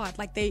abroad.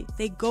 Like they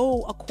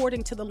go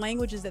according to the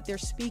languages that they're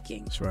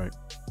speaking. That's right.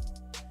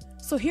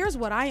 So here's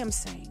what I am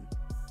saying.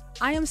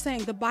 I am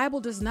saying the Bible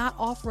does not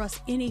offer us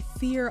any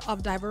fear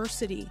of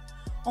diversity,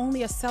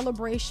 only a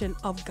celebration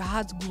of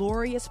God's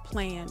glorious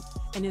plan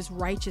and his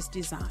righteous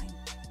design.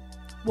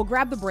 We'll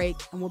grab the break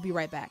and we'll be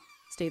right back.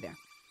 Stay there.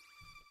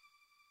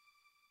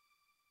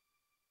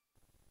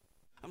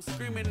 I'm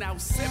screaming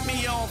out, set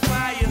me on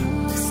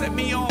fire, set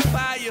me on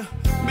fire,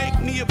 make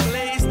me a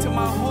blaze till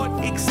my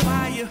heart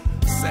expire.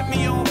 Set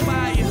me on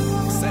fire,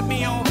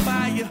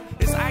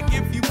 as I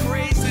give you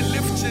praise and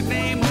lift your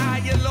name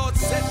higher. Lord,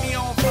 set me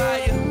on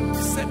fire,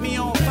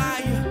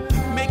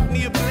 make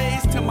me a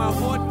blaze till my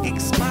heart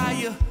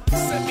expire.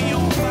 Set me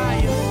on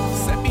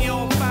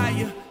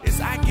fire, as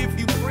I give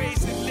you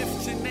praise and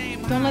lift your name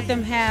higher. Don't let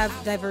them have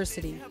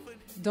diversity.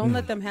 Don't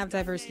let them have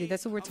diversity.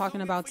 That's what we're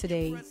talking about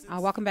today.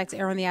 Welcome back to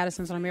Air on the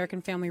Addisons on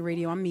American Family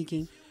Radio. I'm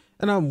Miki.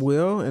 And I'm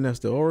Will, and that's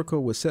the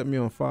Oracle with Set Me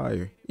on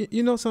Fire.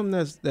 You know something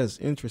that's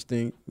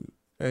interesting,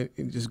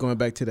 just going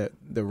back to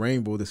the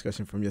rainbow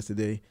discussion from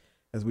yesterday,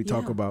 as we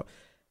talk about,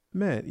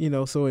 man,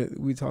 so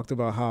we talked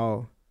about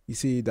how you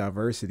see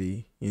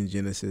diversity in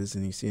Genesis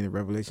and you see it in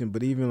Revelation,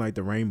 but even like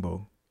the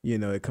rainbow,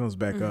 it comes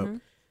back up,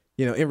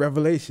 in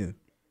Revelation.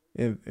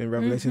 In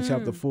Revelation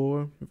chapter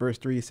 4, verse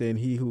 3, saying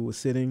he who was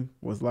sitting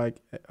was like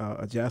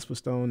a jasper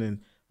stone and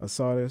a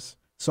sardis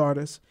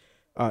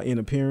in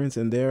appearance,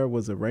 and there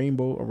was a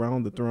rainbow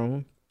around the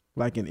throne,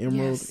 like an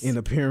emerald in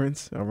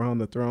appearance around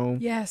the throne.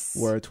 Yes.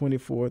 Were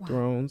 24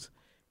 thrones,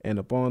 and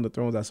upon the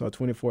thrones I saw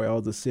 24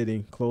 elders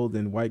sitting, clothed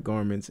in white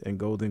garments and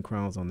golden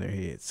crowns on their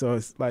heads. So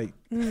it's like,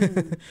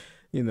 the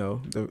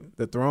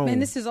throne.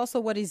 And this is also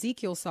what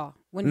Ezekiel saw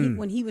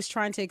when he was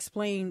trying to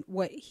explain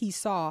what he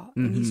saw,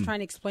 and he's trying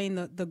to explain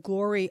the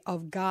glory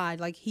of God.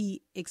 Like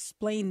he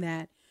explained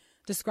that,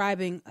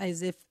 describing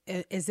as if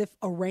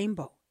a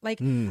rainbow.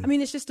 Like, I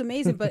mean, it's just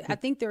amazing. But I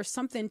think there's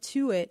something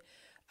to it.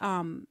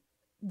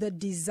 The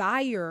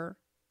desire,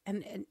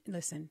 and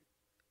listen,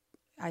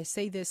 I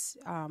say this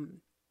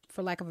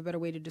for lack of a better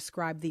way to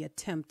describe the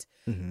attempt.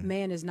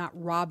 Man is not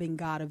robbing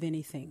God of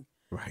anything,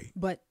 right?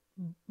 But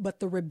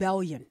the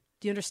rebellion.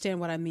 Do you understand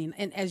what I mean?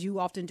 And as you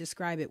often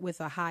describe it, with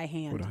a high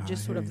hand,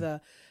 sort of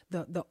the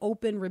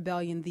open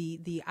rebellion,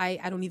 the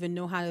I don't even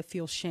know how to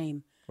feel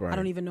shame. Right. I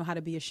don't even know how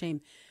to be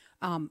ashamed.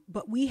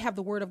 But we have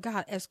the word of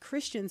God as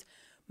Christians.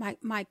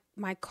 My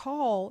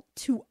call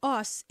to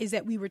us is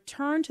that we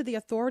return to the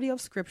authority of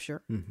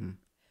Scripture,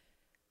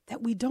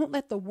 that we don't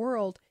let the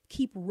world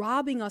keep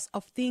robbing us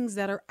of things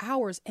that are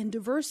ours, and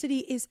diversity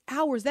is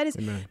ours. That is.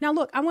 Amen. Now,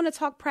 look, I want to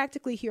talk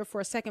practically here for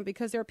a second,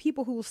 because there are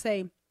people who will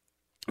say,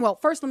 well,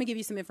 first, let me give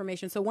you some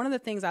information. So one of the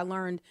things I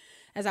learned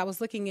as I was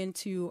looking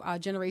into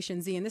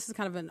Generation Z, and this is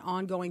kind of an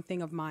ongoing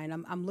thing of mine,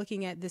 I'm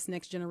looking at this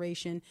next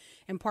generation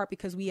in part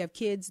because we have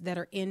kids that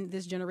are in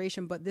this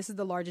generation, but this is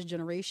the largest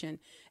generation.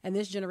 And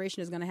this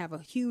generation is going to have a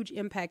huge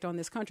impact on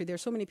this country.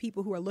 There's so many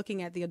people who are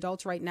looking at the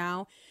adults right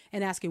now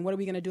and asking, what are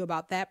we going to do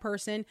about that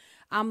person?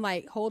 I'm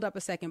like, hold up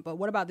a second, but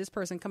what about this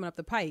person coming up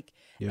the pike?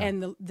 Yeah.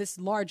 And this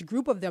large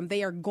group of them,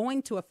 they are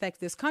going to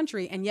affect this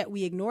country, and yet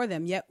we ignore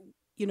them, yet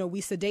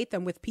we sedate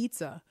them with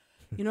pizza.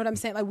 You know what I'm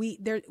saying? Like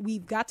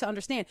we've got to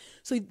understand.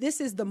 So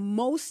this is the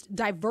most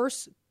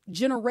diverse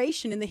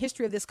generation in the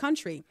history of this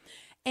country.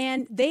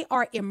 and they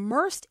are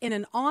immersed in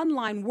an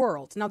online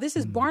world. Now, this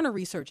is Barna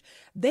research.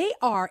 They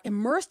are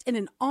immersed in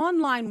an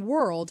online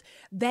world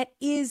that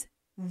is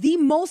the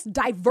most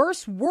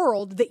diverse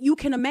world that you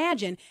can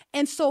imagine.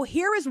 And so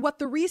here is what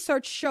the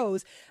research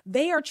shows.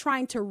 They are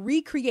trying to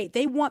recreate.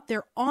 They want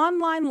their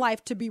online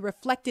life to be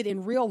reflected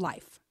in real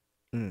life.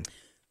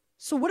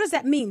 So what does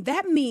that mean?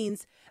 That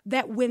means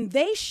that when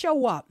they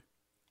show up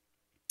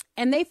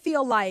and they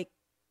feel like,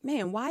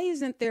 man, why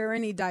isn't there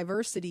any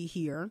diversity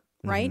here?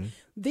 Right?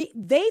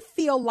 They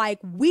feel like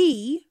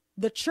we,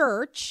 the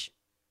church,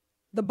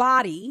 the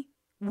body,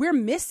 we're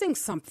missing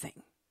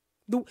something.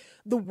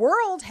 The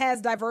world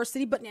has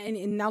diversity, but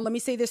and now let me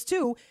say this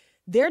too,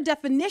 their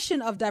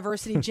definition of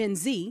diversity, Gen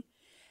Z,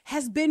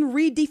 has been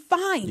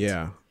redefined.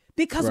 Yeah.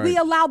 Because we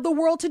allowed the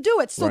world to do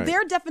it. So Right.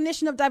 their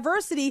definition of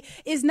diversity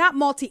is not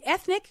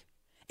multi-ethnic.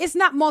 It's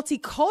not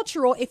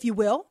multicultural, if you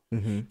will.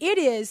 It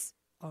is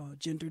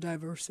gender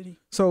diversity.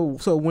 So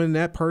when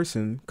that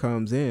person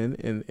comes in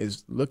and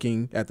is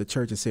looking at the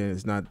church and saying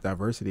it's not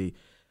diversity,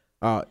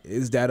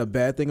 is that a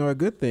bad thing or a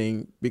good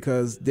thing?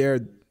 Because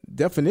their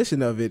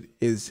definition of it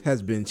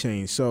has been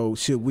changed. So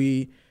should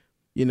we,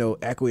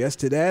 acquiesce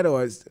to that,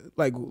 or is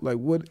like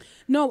what?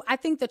 No, I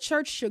think the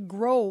church should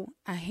grow.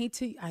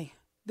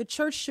 The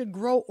church should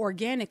grow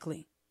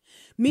organically,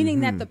 meaning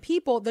that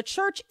the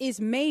church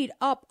is made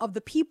up of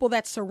the people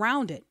that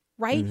surround it.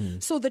 Right.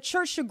 So the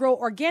church should grow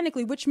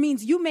organically, which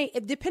means you may,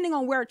 depending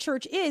on where a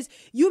church is,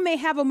 you may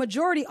have a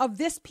majority of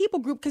this people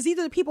group because these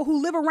are the people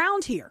who live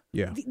around here.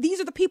 Yeah. These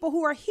are the people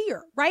who are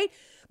here. Right.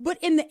 But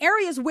in the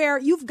areas where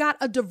you've got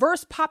a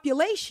diverse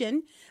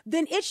population,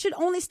 then it should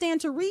only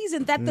stand to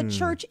reason that the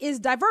church is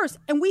diverse.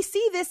 And we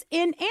see this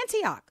in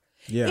Antioch.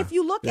 Yeah. If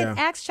you look at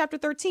Acts chapter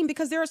 13,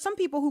 because there are some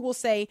people who will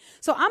say,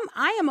 so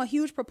I am a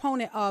huge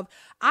proponent of,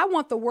 I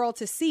want the world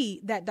to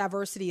see that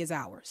diversity is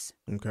ours.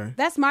 Okay.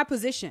 That's my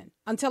position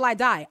until I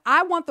die.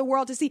 I want the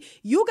world to see.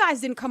 You guys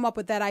didn't come up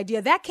with that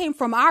idea. That came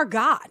from our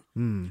God,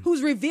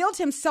 who's revealed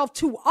himself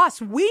to us.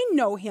 We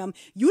know him.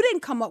 You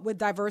didn't come up with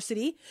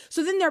diversity.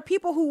 So then there are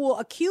people who will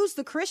accuse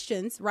the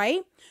Christians,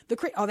 right?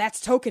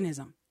 That's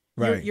tokenism.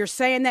 Right. You're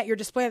saying that, you're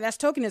displaying that's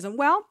tokenism.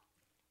 Well,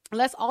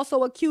 let's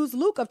also accuse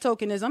Luke of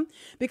tokenism,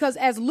 because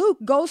as Luke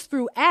goes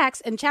through Acts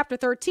in chapter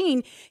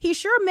 13, he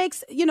sure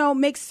makes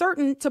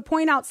certain to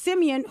point out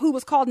Simeon, who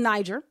was called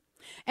Niger,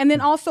 and then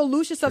also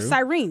Lucius of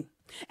Cyrene,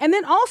 and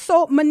then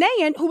also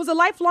Manaen, who was a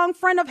lifelong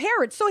friend of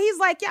Herod. So he's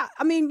like,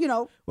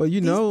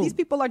 these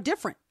people are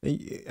different.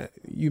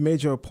 You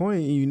made your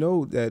point,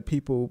 and that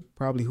people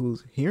probably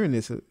who's hearing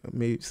this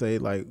may say,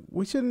 like,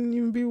 we shouldn't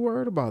even be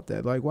worried about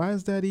that. Like, why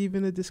is that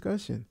even a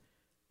discussion?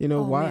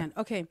 Why? Man.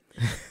 Okay.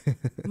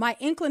 My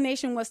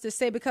inclination was to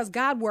say because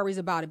God worries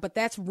about it, but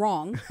that's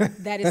wrong.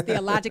 That is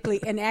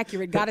theologically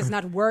inaccurate. God is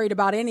not worried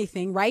about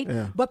anything, right?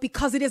 Yeah. But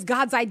because it is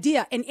God's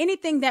idea, and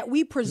anything that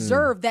we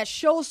preserve that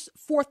shows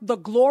forth the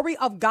glory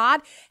of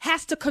God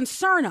has to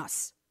concern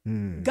us.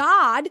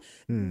 God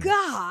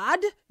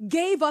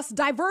gave us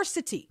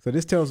diversity. So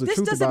this tells the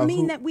truth about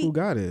who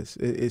God is.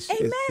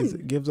 Amen.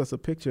 It gives us a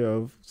picture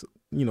of,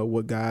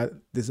 what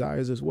God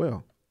desires as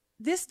well.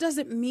 This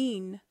doesn't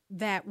mean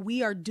that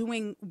we are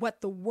doing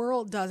what the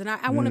world does. And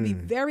I want to be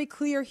very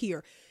clear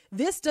here.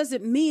 This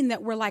doesn't mean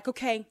that we're like,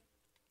 okay,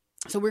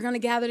 so we're going to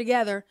gather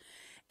together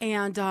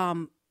and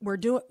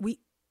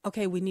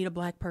we need a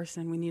black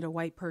person. We need a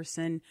white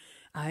person.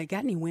 Got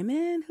any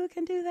women who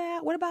can do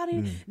that? What about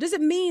it?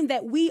 Doesn't mean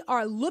that we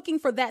are looking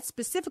for that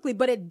specifically,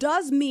 but it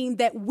does mean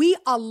that we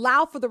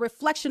allow for the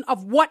reflection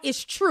of what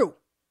is true.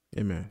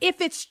 Amen. If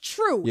it's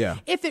true,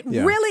 if it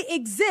really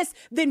exists,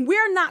 then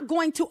we're not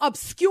going to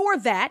obscure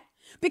that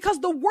because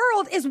the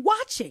world is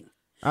watching.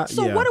 What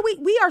do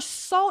we are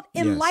salt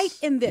and light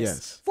in this.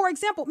 Yes. For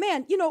example,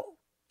 man,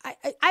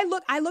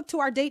 I look to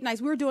our date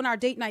nights. We were doing our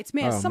date nights,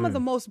 man. Some of the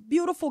most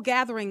beautiful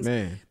gatherings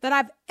that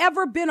I've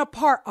ever been a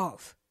part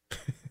of.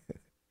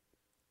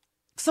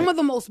 Some of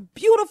the most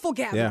beautiful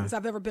gatherings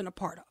I've ever been a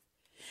part of.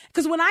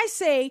 Because when I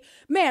say,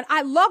 man,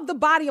 I love the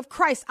body of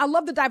Christ, I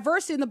love the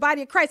diversity in the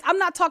body of Christ, I'm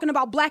not talking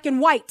about black and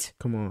white.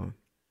 Come on.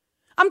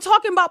 I'm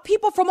talking about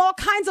people from all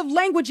kinds of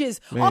languages,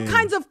 all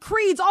kinds of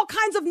creeds, all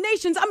kinds of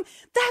nations.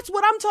 That's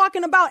what I'm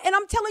talking about. And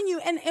I'm telling you,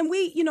 and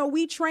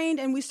we trained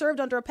and we served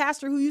under a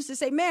pastor who used to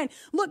say, man,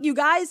 look, you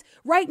guys,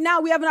 right now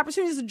we have an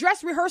opportunity to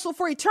dress rehearsal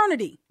for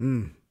eternity.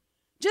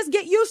 Just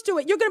get used to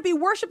it. You're going to be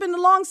worshiping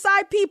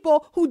alongside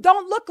people who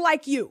don't look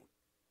like you.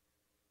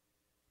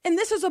 And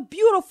this is a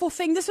beautiful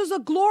thing. This is a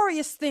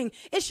glorious thing.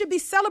 It should be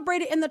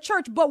celebrated in the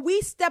church, but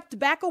we stepped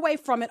back away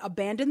from it,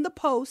 abandoned the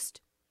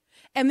post,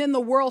 and then the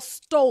world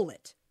stole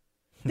it.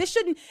 It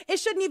shouldn't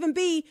even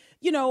be,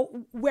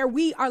 where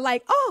we are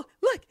like, oh,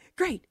 look,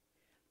 great.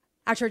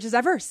 Our church is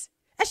diverse.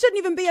 That shouldn't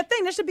even be a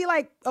thing. That should be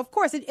like, of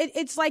course,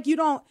 it's like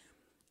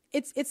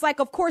it's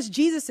like, of course,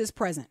 Jesus is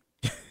present,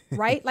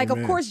 right? Like,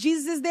 of course,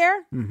 Jesus is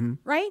there,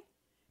 right?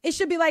 It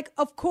should be like,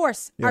 of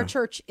course, our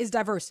church is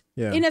diverse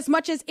in as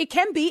much as it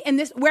can be in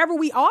this, wherever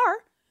we are.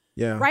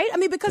 Yeah. Right? I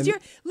mean, because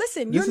you're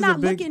not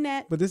looking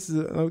at. But this is,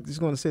 I'm just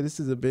going to say, this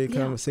is a big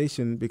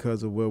conversation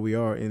because of where we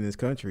are in this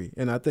country.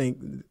 And I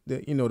think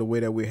that, the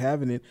way that we're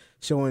having it,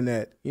 showing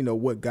that,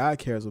 what God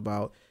cares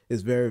about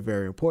is very,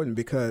 very important,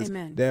 because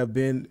there have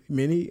been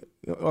many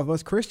of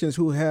us Christians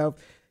who have,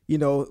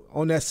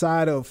 on that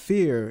side of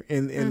fear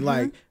and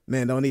like,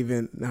 man,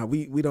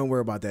 we don't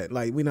worry about that.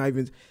 Like, we're not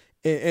even,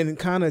 and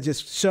kind of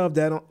just shove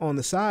that on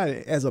the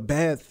side as a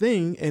bad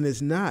thing. And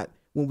it's not,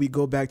 when we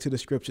go back to the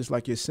scriptures,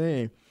 like you're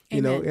saying.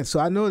 And so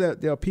I know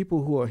that there are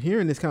people who are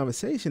hearing this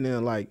conversation and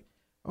are like,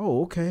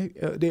 oh, okay.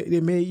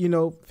 They may,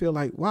 feel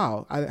like,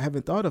 wow, I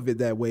haven't thought of it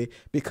that way,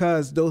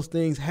 because those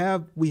things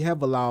we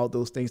have allowed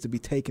those things to be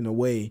taken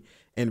away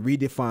and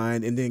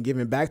redefined and then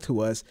given back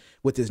to us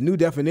with this new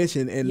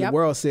definition. And the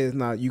world says,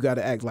 no, you got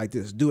to act like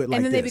this. Do it like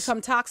this. And then they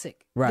become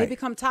toxic. Right. They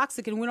become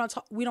toxic, and we don't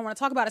want to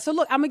talk about it. So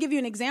look, I'm going to give you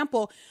an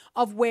example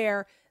of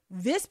where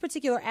this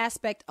particular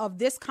aspect of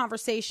this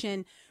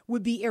conversation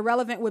would be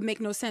irrelevant, would make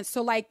no sense.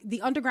 So like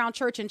the underground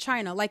church in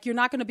China, like, you're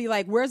not going to be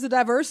like, where's the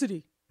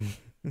diversity?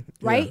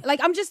 Right? Yeah. Like,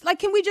 I'm just like,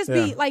 can we just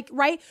be like,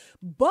 right?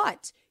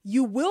 But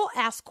you will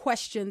ask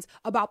questions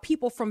about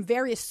people from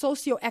various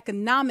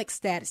socioeconomic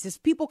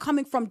statuses, people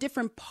coming from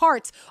different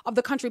parts of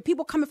the country,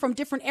 people coming from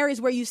different areas,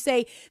 where you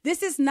say,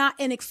 this is not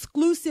an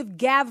exclusive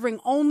gathering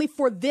only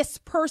for this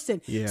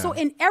person. Yeah. So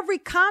in every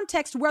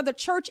context where the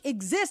church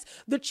exists,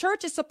 the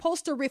church is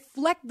supposed to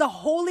reflect the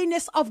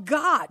holiness of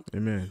God.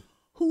 Amen.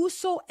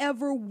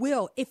 Whosoever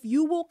will, if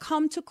you will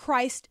come to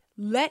Christ,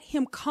 let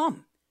him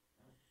come.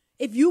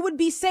 If you would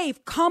be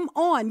saved, come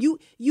on. You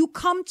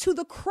come to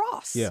the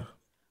cross. Yeah.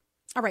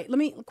 All right, let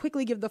me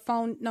quickly give the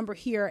phone number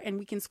here, and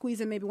we can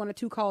squeeze in maybe 1 or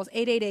 2 calls.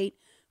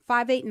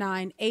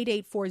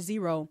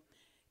 888-589-8840.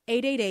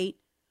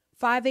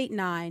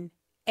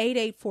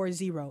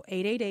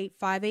 888-589-8840.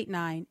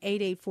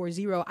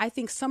 888-589-8840. I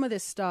think some of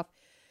this stuff,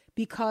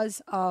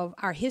 because of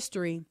our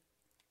history,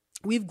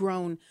 we've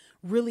grown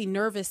really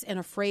nervous and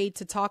afraid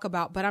to talk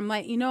about. But I'm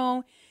like,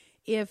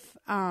 if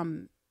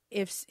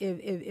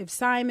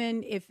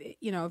Simon, if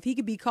he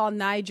could be called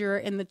Niger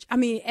and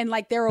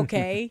like, they're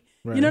okay.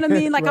 Right. You know what I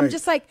mean? Like, right. I'm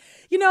just like,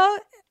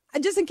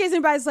 just in case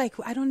anybody's like,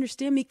 I don't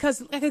understand me,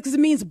 because it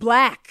means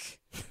black.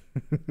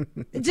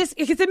 Because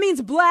it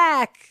means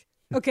black.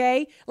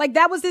 Okay. Like,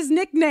 that was his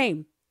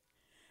nickname.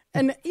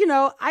 And,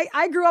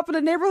 I grew up in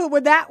a neighborhood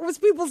where that was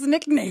people's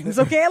nicknames.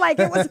 Okay. Like,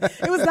 it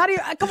was not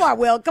even, come on,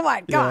 Will, come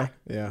on. Yeah.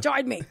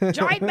 Join me. You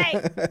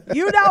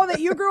know that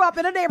you grew up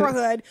in a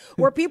neighborhood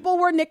where people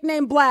were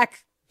nicknamed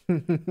black.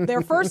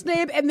 Their first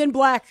name and then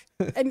black,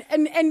 and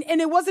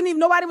it wasn't even,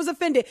 nobody was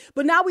offended.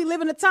 But now we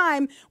live in a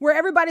time where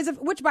everybody's,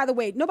 which, by the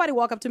way, nobody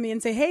walk up to me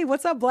and say, hey,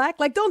 what's up,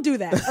 black? Like, don't do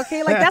that.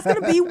 Okay. Like, that's going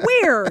to be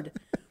weird.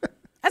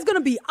 That's going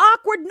to be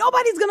awkward.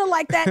 Nobody's going to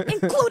like that,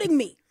 including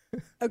me.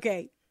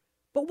 Okay.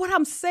 But what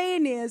I'm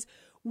saying is,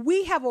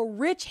 we have a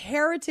rich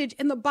heritage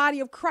in the body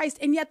of Christ,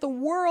 and yet the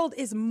world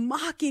is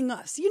mocking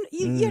us. You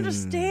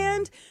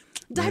understand?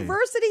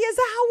 Diversity is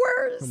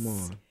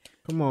ours.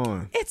 Come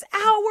on. It's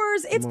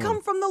ours. It's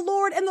come from the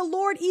Lord. And the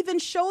Lord even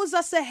shows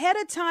us ahead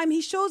of time. He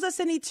shows us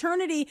in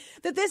eternity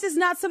that this is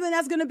not something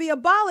that's going to be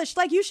abolished.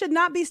 Like, you should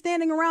not be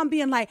standing around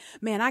being like,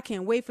 man, I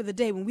can't wait for the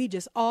day when we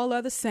just all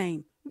are the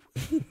same.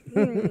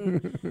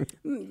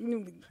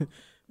 The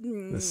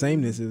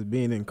sameness is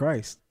being in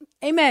Christ.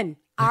 Amen.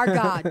 Our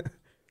God.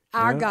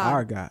 Our God.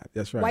 Our God.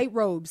 That's right. White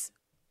robes.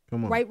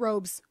 Come on. White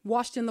robes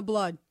washed in the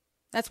blood.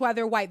 That's why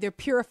they're white. They're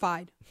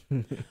purified.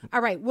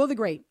 All right. Will the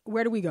Great.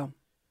 Where do we go?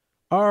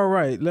 All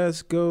right,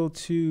 let's go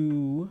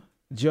to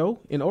Joe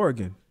in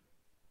Oregon.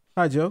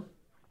 Hi, Joe.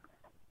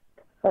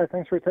 Hi,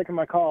 thanks for taking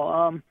my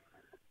call.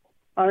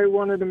 I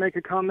wanted to make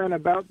a comment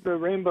about the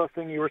rainbow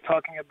thing you were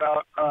talking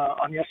about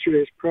on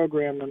yesterday's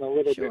program and a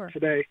little bit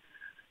today.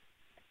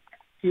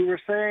 You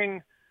were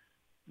saying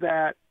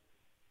that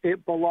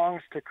it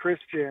belongs to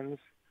Christians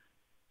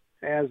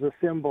as a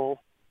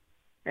symbol,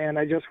 and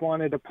I just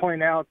wanted to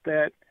point out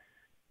that,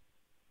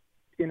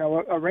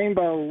 a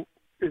rainbow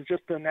is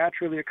just a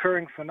naturally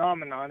occurring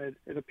phenomenon.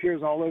 It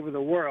appears all over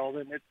the world,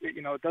 and it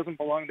doesn't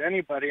belong to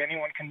anybody.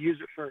 Anyone can use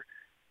it for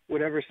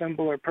whatever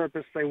symbol or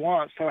purpose they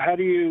want. So how would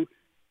you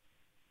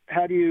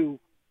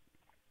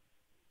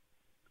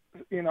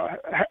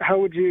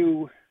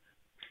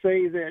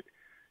say that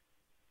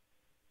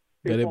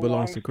it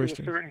belongs to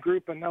Christians, a certain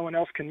group, and no one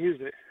else can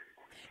use it?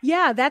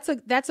 Yeah, that's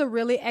a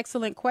really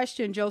excellent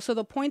question, Joe. So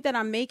the point that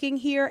I'm making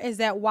here is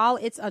that while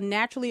it's a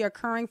naturally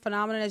occurring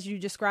phenomenon, as you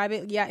describe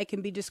it, it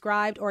can be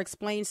described or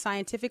explained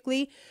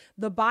scientifically.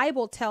 The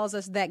Bible tells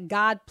us that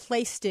God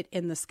placed it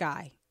in the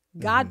sky.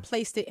 God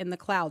placed it in the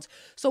clouds.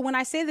 So when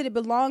I say that it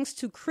belongs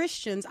to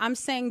Christians, I'm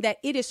saying that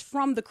it is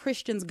from the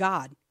Christian's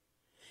God.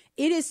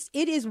 It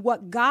is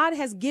what God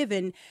has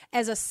given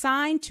as a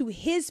sign to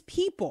his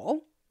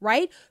people,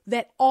 right?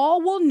 That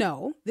all will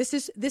know.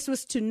 This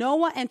was to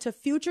Noah and to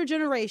future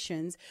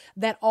generations,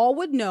 that all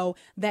would know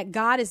that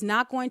God is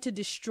not going to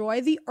destroy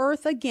the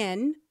earth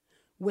again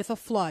with a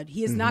flood.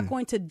 He is not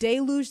going to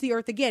deluge the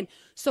earth again.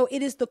 So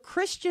it is the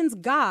Christian's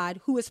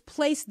God who has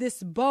placed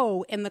this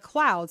bow in the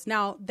clouds.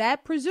 Now,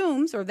 that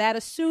presumes, or that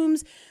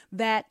assumes,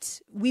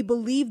 that we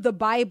believe the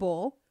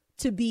Bible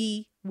to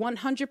be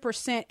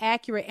 100%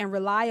 accurate and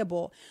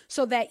reliable,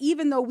 so that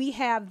even though we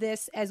have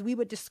this, as we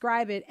would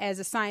describe it, as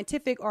a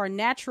scientific or a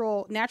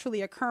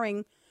naturally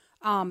occurring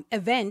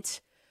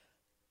event,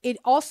 it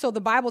also,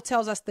 the Bible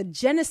tells us the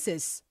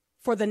genesis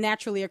for the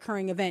naturally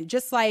occurring event.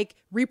 Just like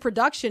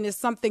reproduction is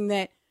something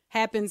that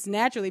happens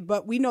naturally,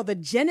 but we know the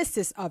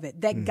genesis of it,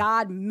 that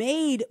God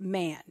made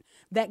man,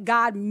 that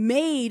God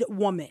made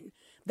woman.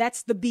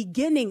 That's the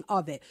beginning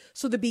of it.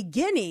 So the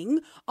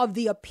beginning of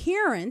the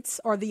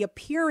appearance or the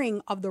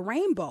appearing of the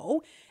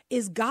rainbow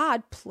is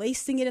God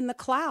placing it in the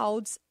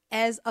clouds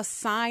as a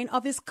sign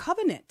of his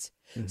covenant.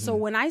 So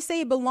when I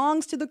say it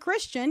belongs to the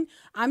Christian,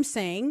 I'm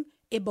saying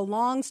it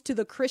belongs to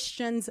the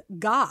Christian's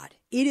God.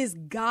 It is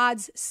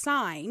God's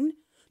sign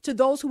to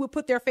those who would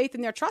put their faith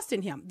and their trust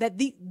in him, that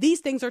these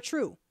things are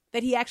true,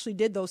 that he actually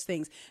did those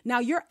things. Now,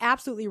 you're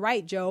absolutely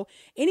right, Joe.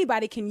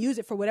 Anybody can use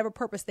it for whatever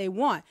purpose they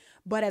want.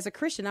 But as a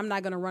Christian, I'm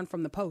not going to run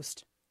from the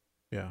post.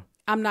 Yeah.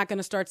 I'm not going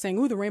to start saying,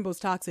 ooh, the rainbow's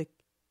toxic.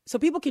 So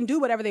people can do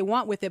whatever they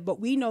want with it, but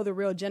we know the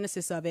real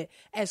genesis of it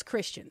as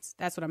Christians.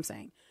 That's what I'm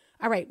saying.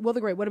 All right, Will the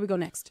Great, where do we go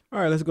next? All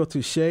right, let's go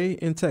to Shay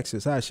in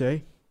Texas. Hi,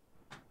 Shay.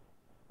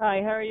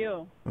 Hi, how are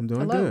you? I'm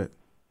doing Hello. good.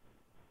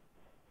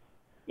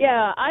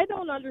 Yeah, I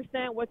don't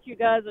understand what you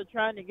guys are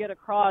trying to get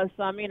across.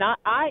 I mean,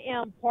 I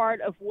am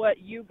part of what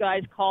you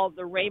guys call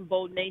the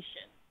Rainbow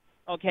Nation,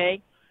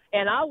 okay?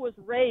 And I was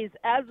raised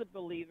as a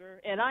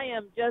believer, and I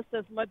am just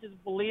as much as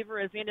a believer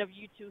as any of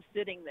you two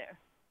sitting there,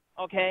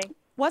 okay?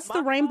 What's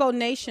the Rainbow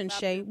Nation,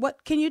 Shay?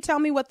 What can you tell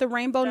me what the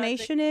Rainbow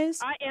Nation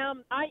is? I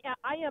am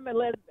a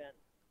lesbian,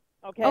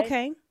 okay?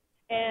 Okay.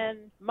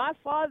 And my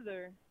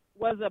father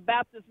was a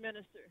Baptist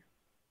minister,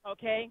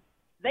 okay?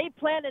 They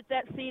planted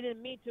that seed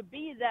in me to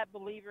be that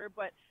believer,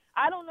 but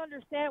I don't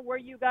understand where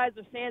you guys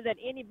are saying that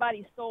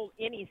anybody stole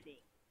anything,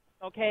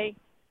 okay?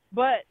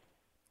 But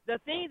the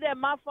thing that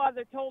my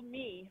father told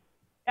me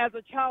as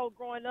a child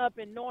growing up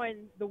and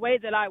knowing the way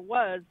that I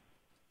was,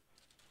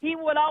 he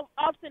would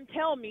often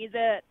tell me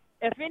that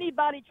if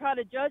anybody tried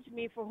to judge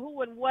me for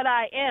who and what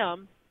I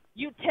am,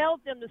 you tell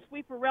them to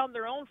sweep around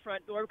their own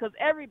front door, because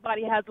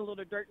everybody has a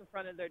little dirt in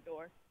front of their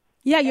door.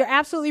 Yeah, you're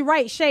absolutely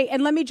right, Shay.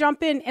 And let me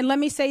jump in and let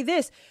me say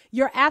this.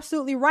 You're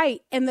absolutely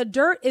right. And the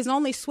dirt is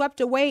only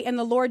swept away in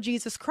the Lord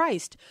Jesus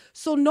Christ.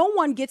 So no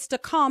one gets to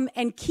come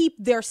and keep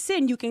their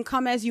sin. You can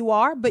come as you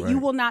are, but you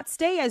will not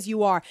stay as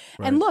you are.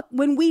 Right. And look,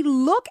 when we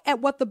look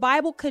at what the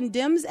Bible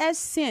condemns as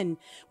sin,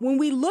 when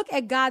we look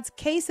at God's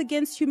case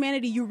against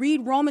humanity, you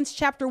read Romans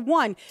chapter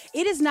 1,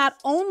 it is not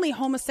only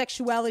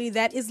homosexuality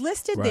that is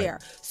listed there.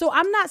 So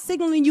I'm not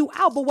signaling you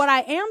out, but what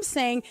I am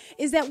saying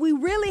is that we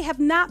really have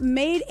not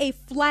made a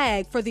flag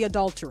for the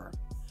adulterer.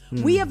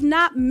 We have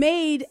not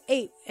made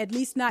at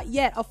least not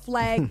yet, a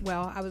flag.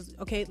 Well,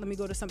 let me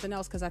go to something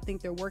else, because I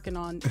think they're working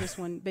on this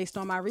one based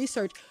on my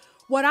research.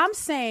 What I'm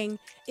saying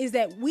is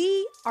that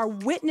we are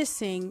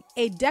witnessing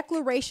a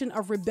declaration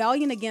of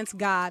rebellion against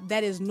God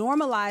that is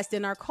normalized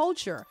in our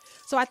culture.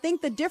 So I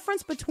think the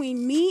difference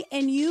between me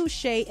and you,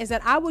 Shay, is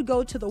that I would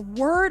go to the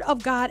Word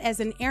of God as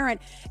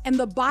inerrant, and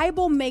the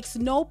Bible makes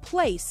no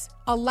place,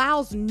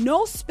 allows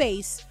no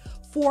space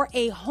for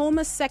a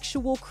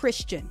homosexual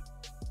Christian.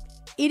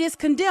 It is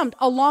condemned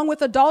along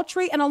with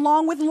adultery and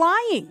along with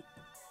lying.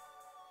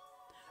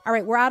 All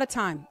right, we're out of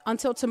time.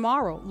 Until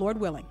tomorrow, Lord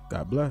willing.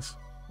 God bless.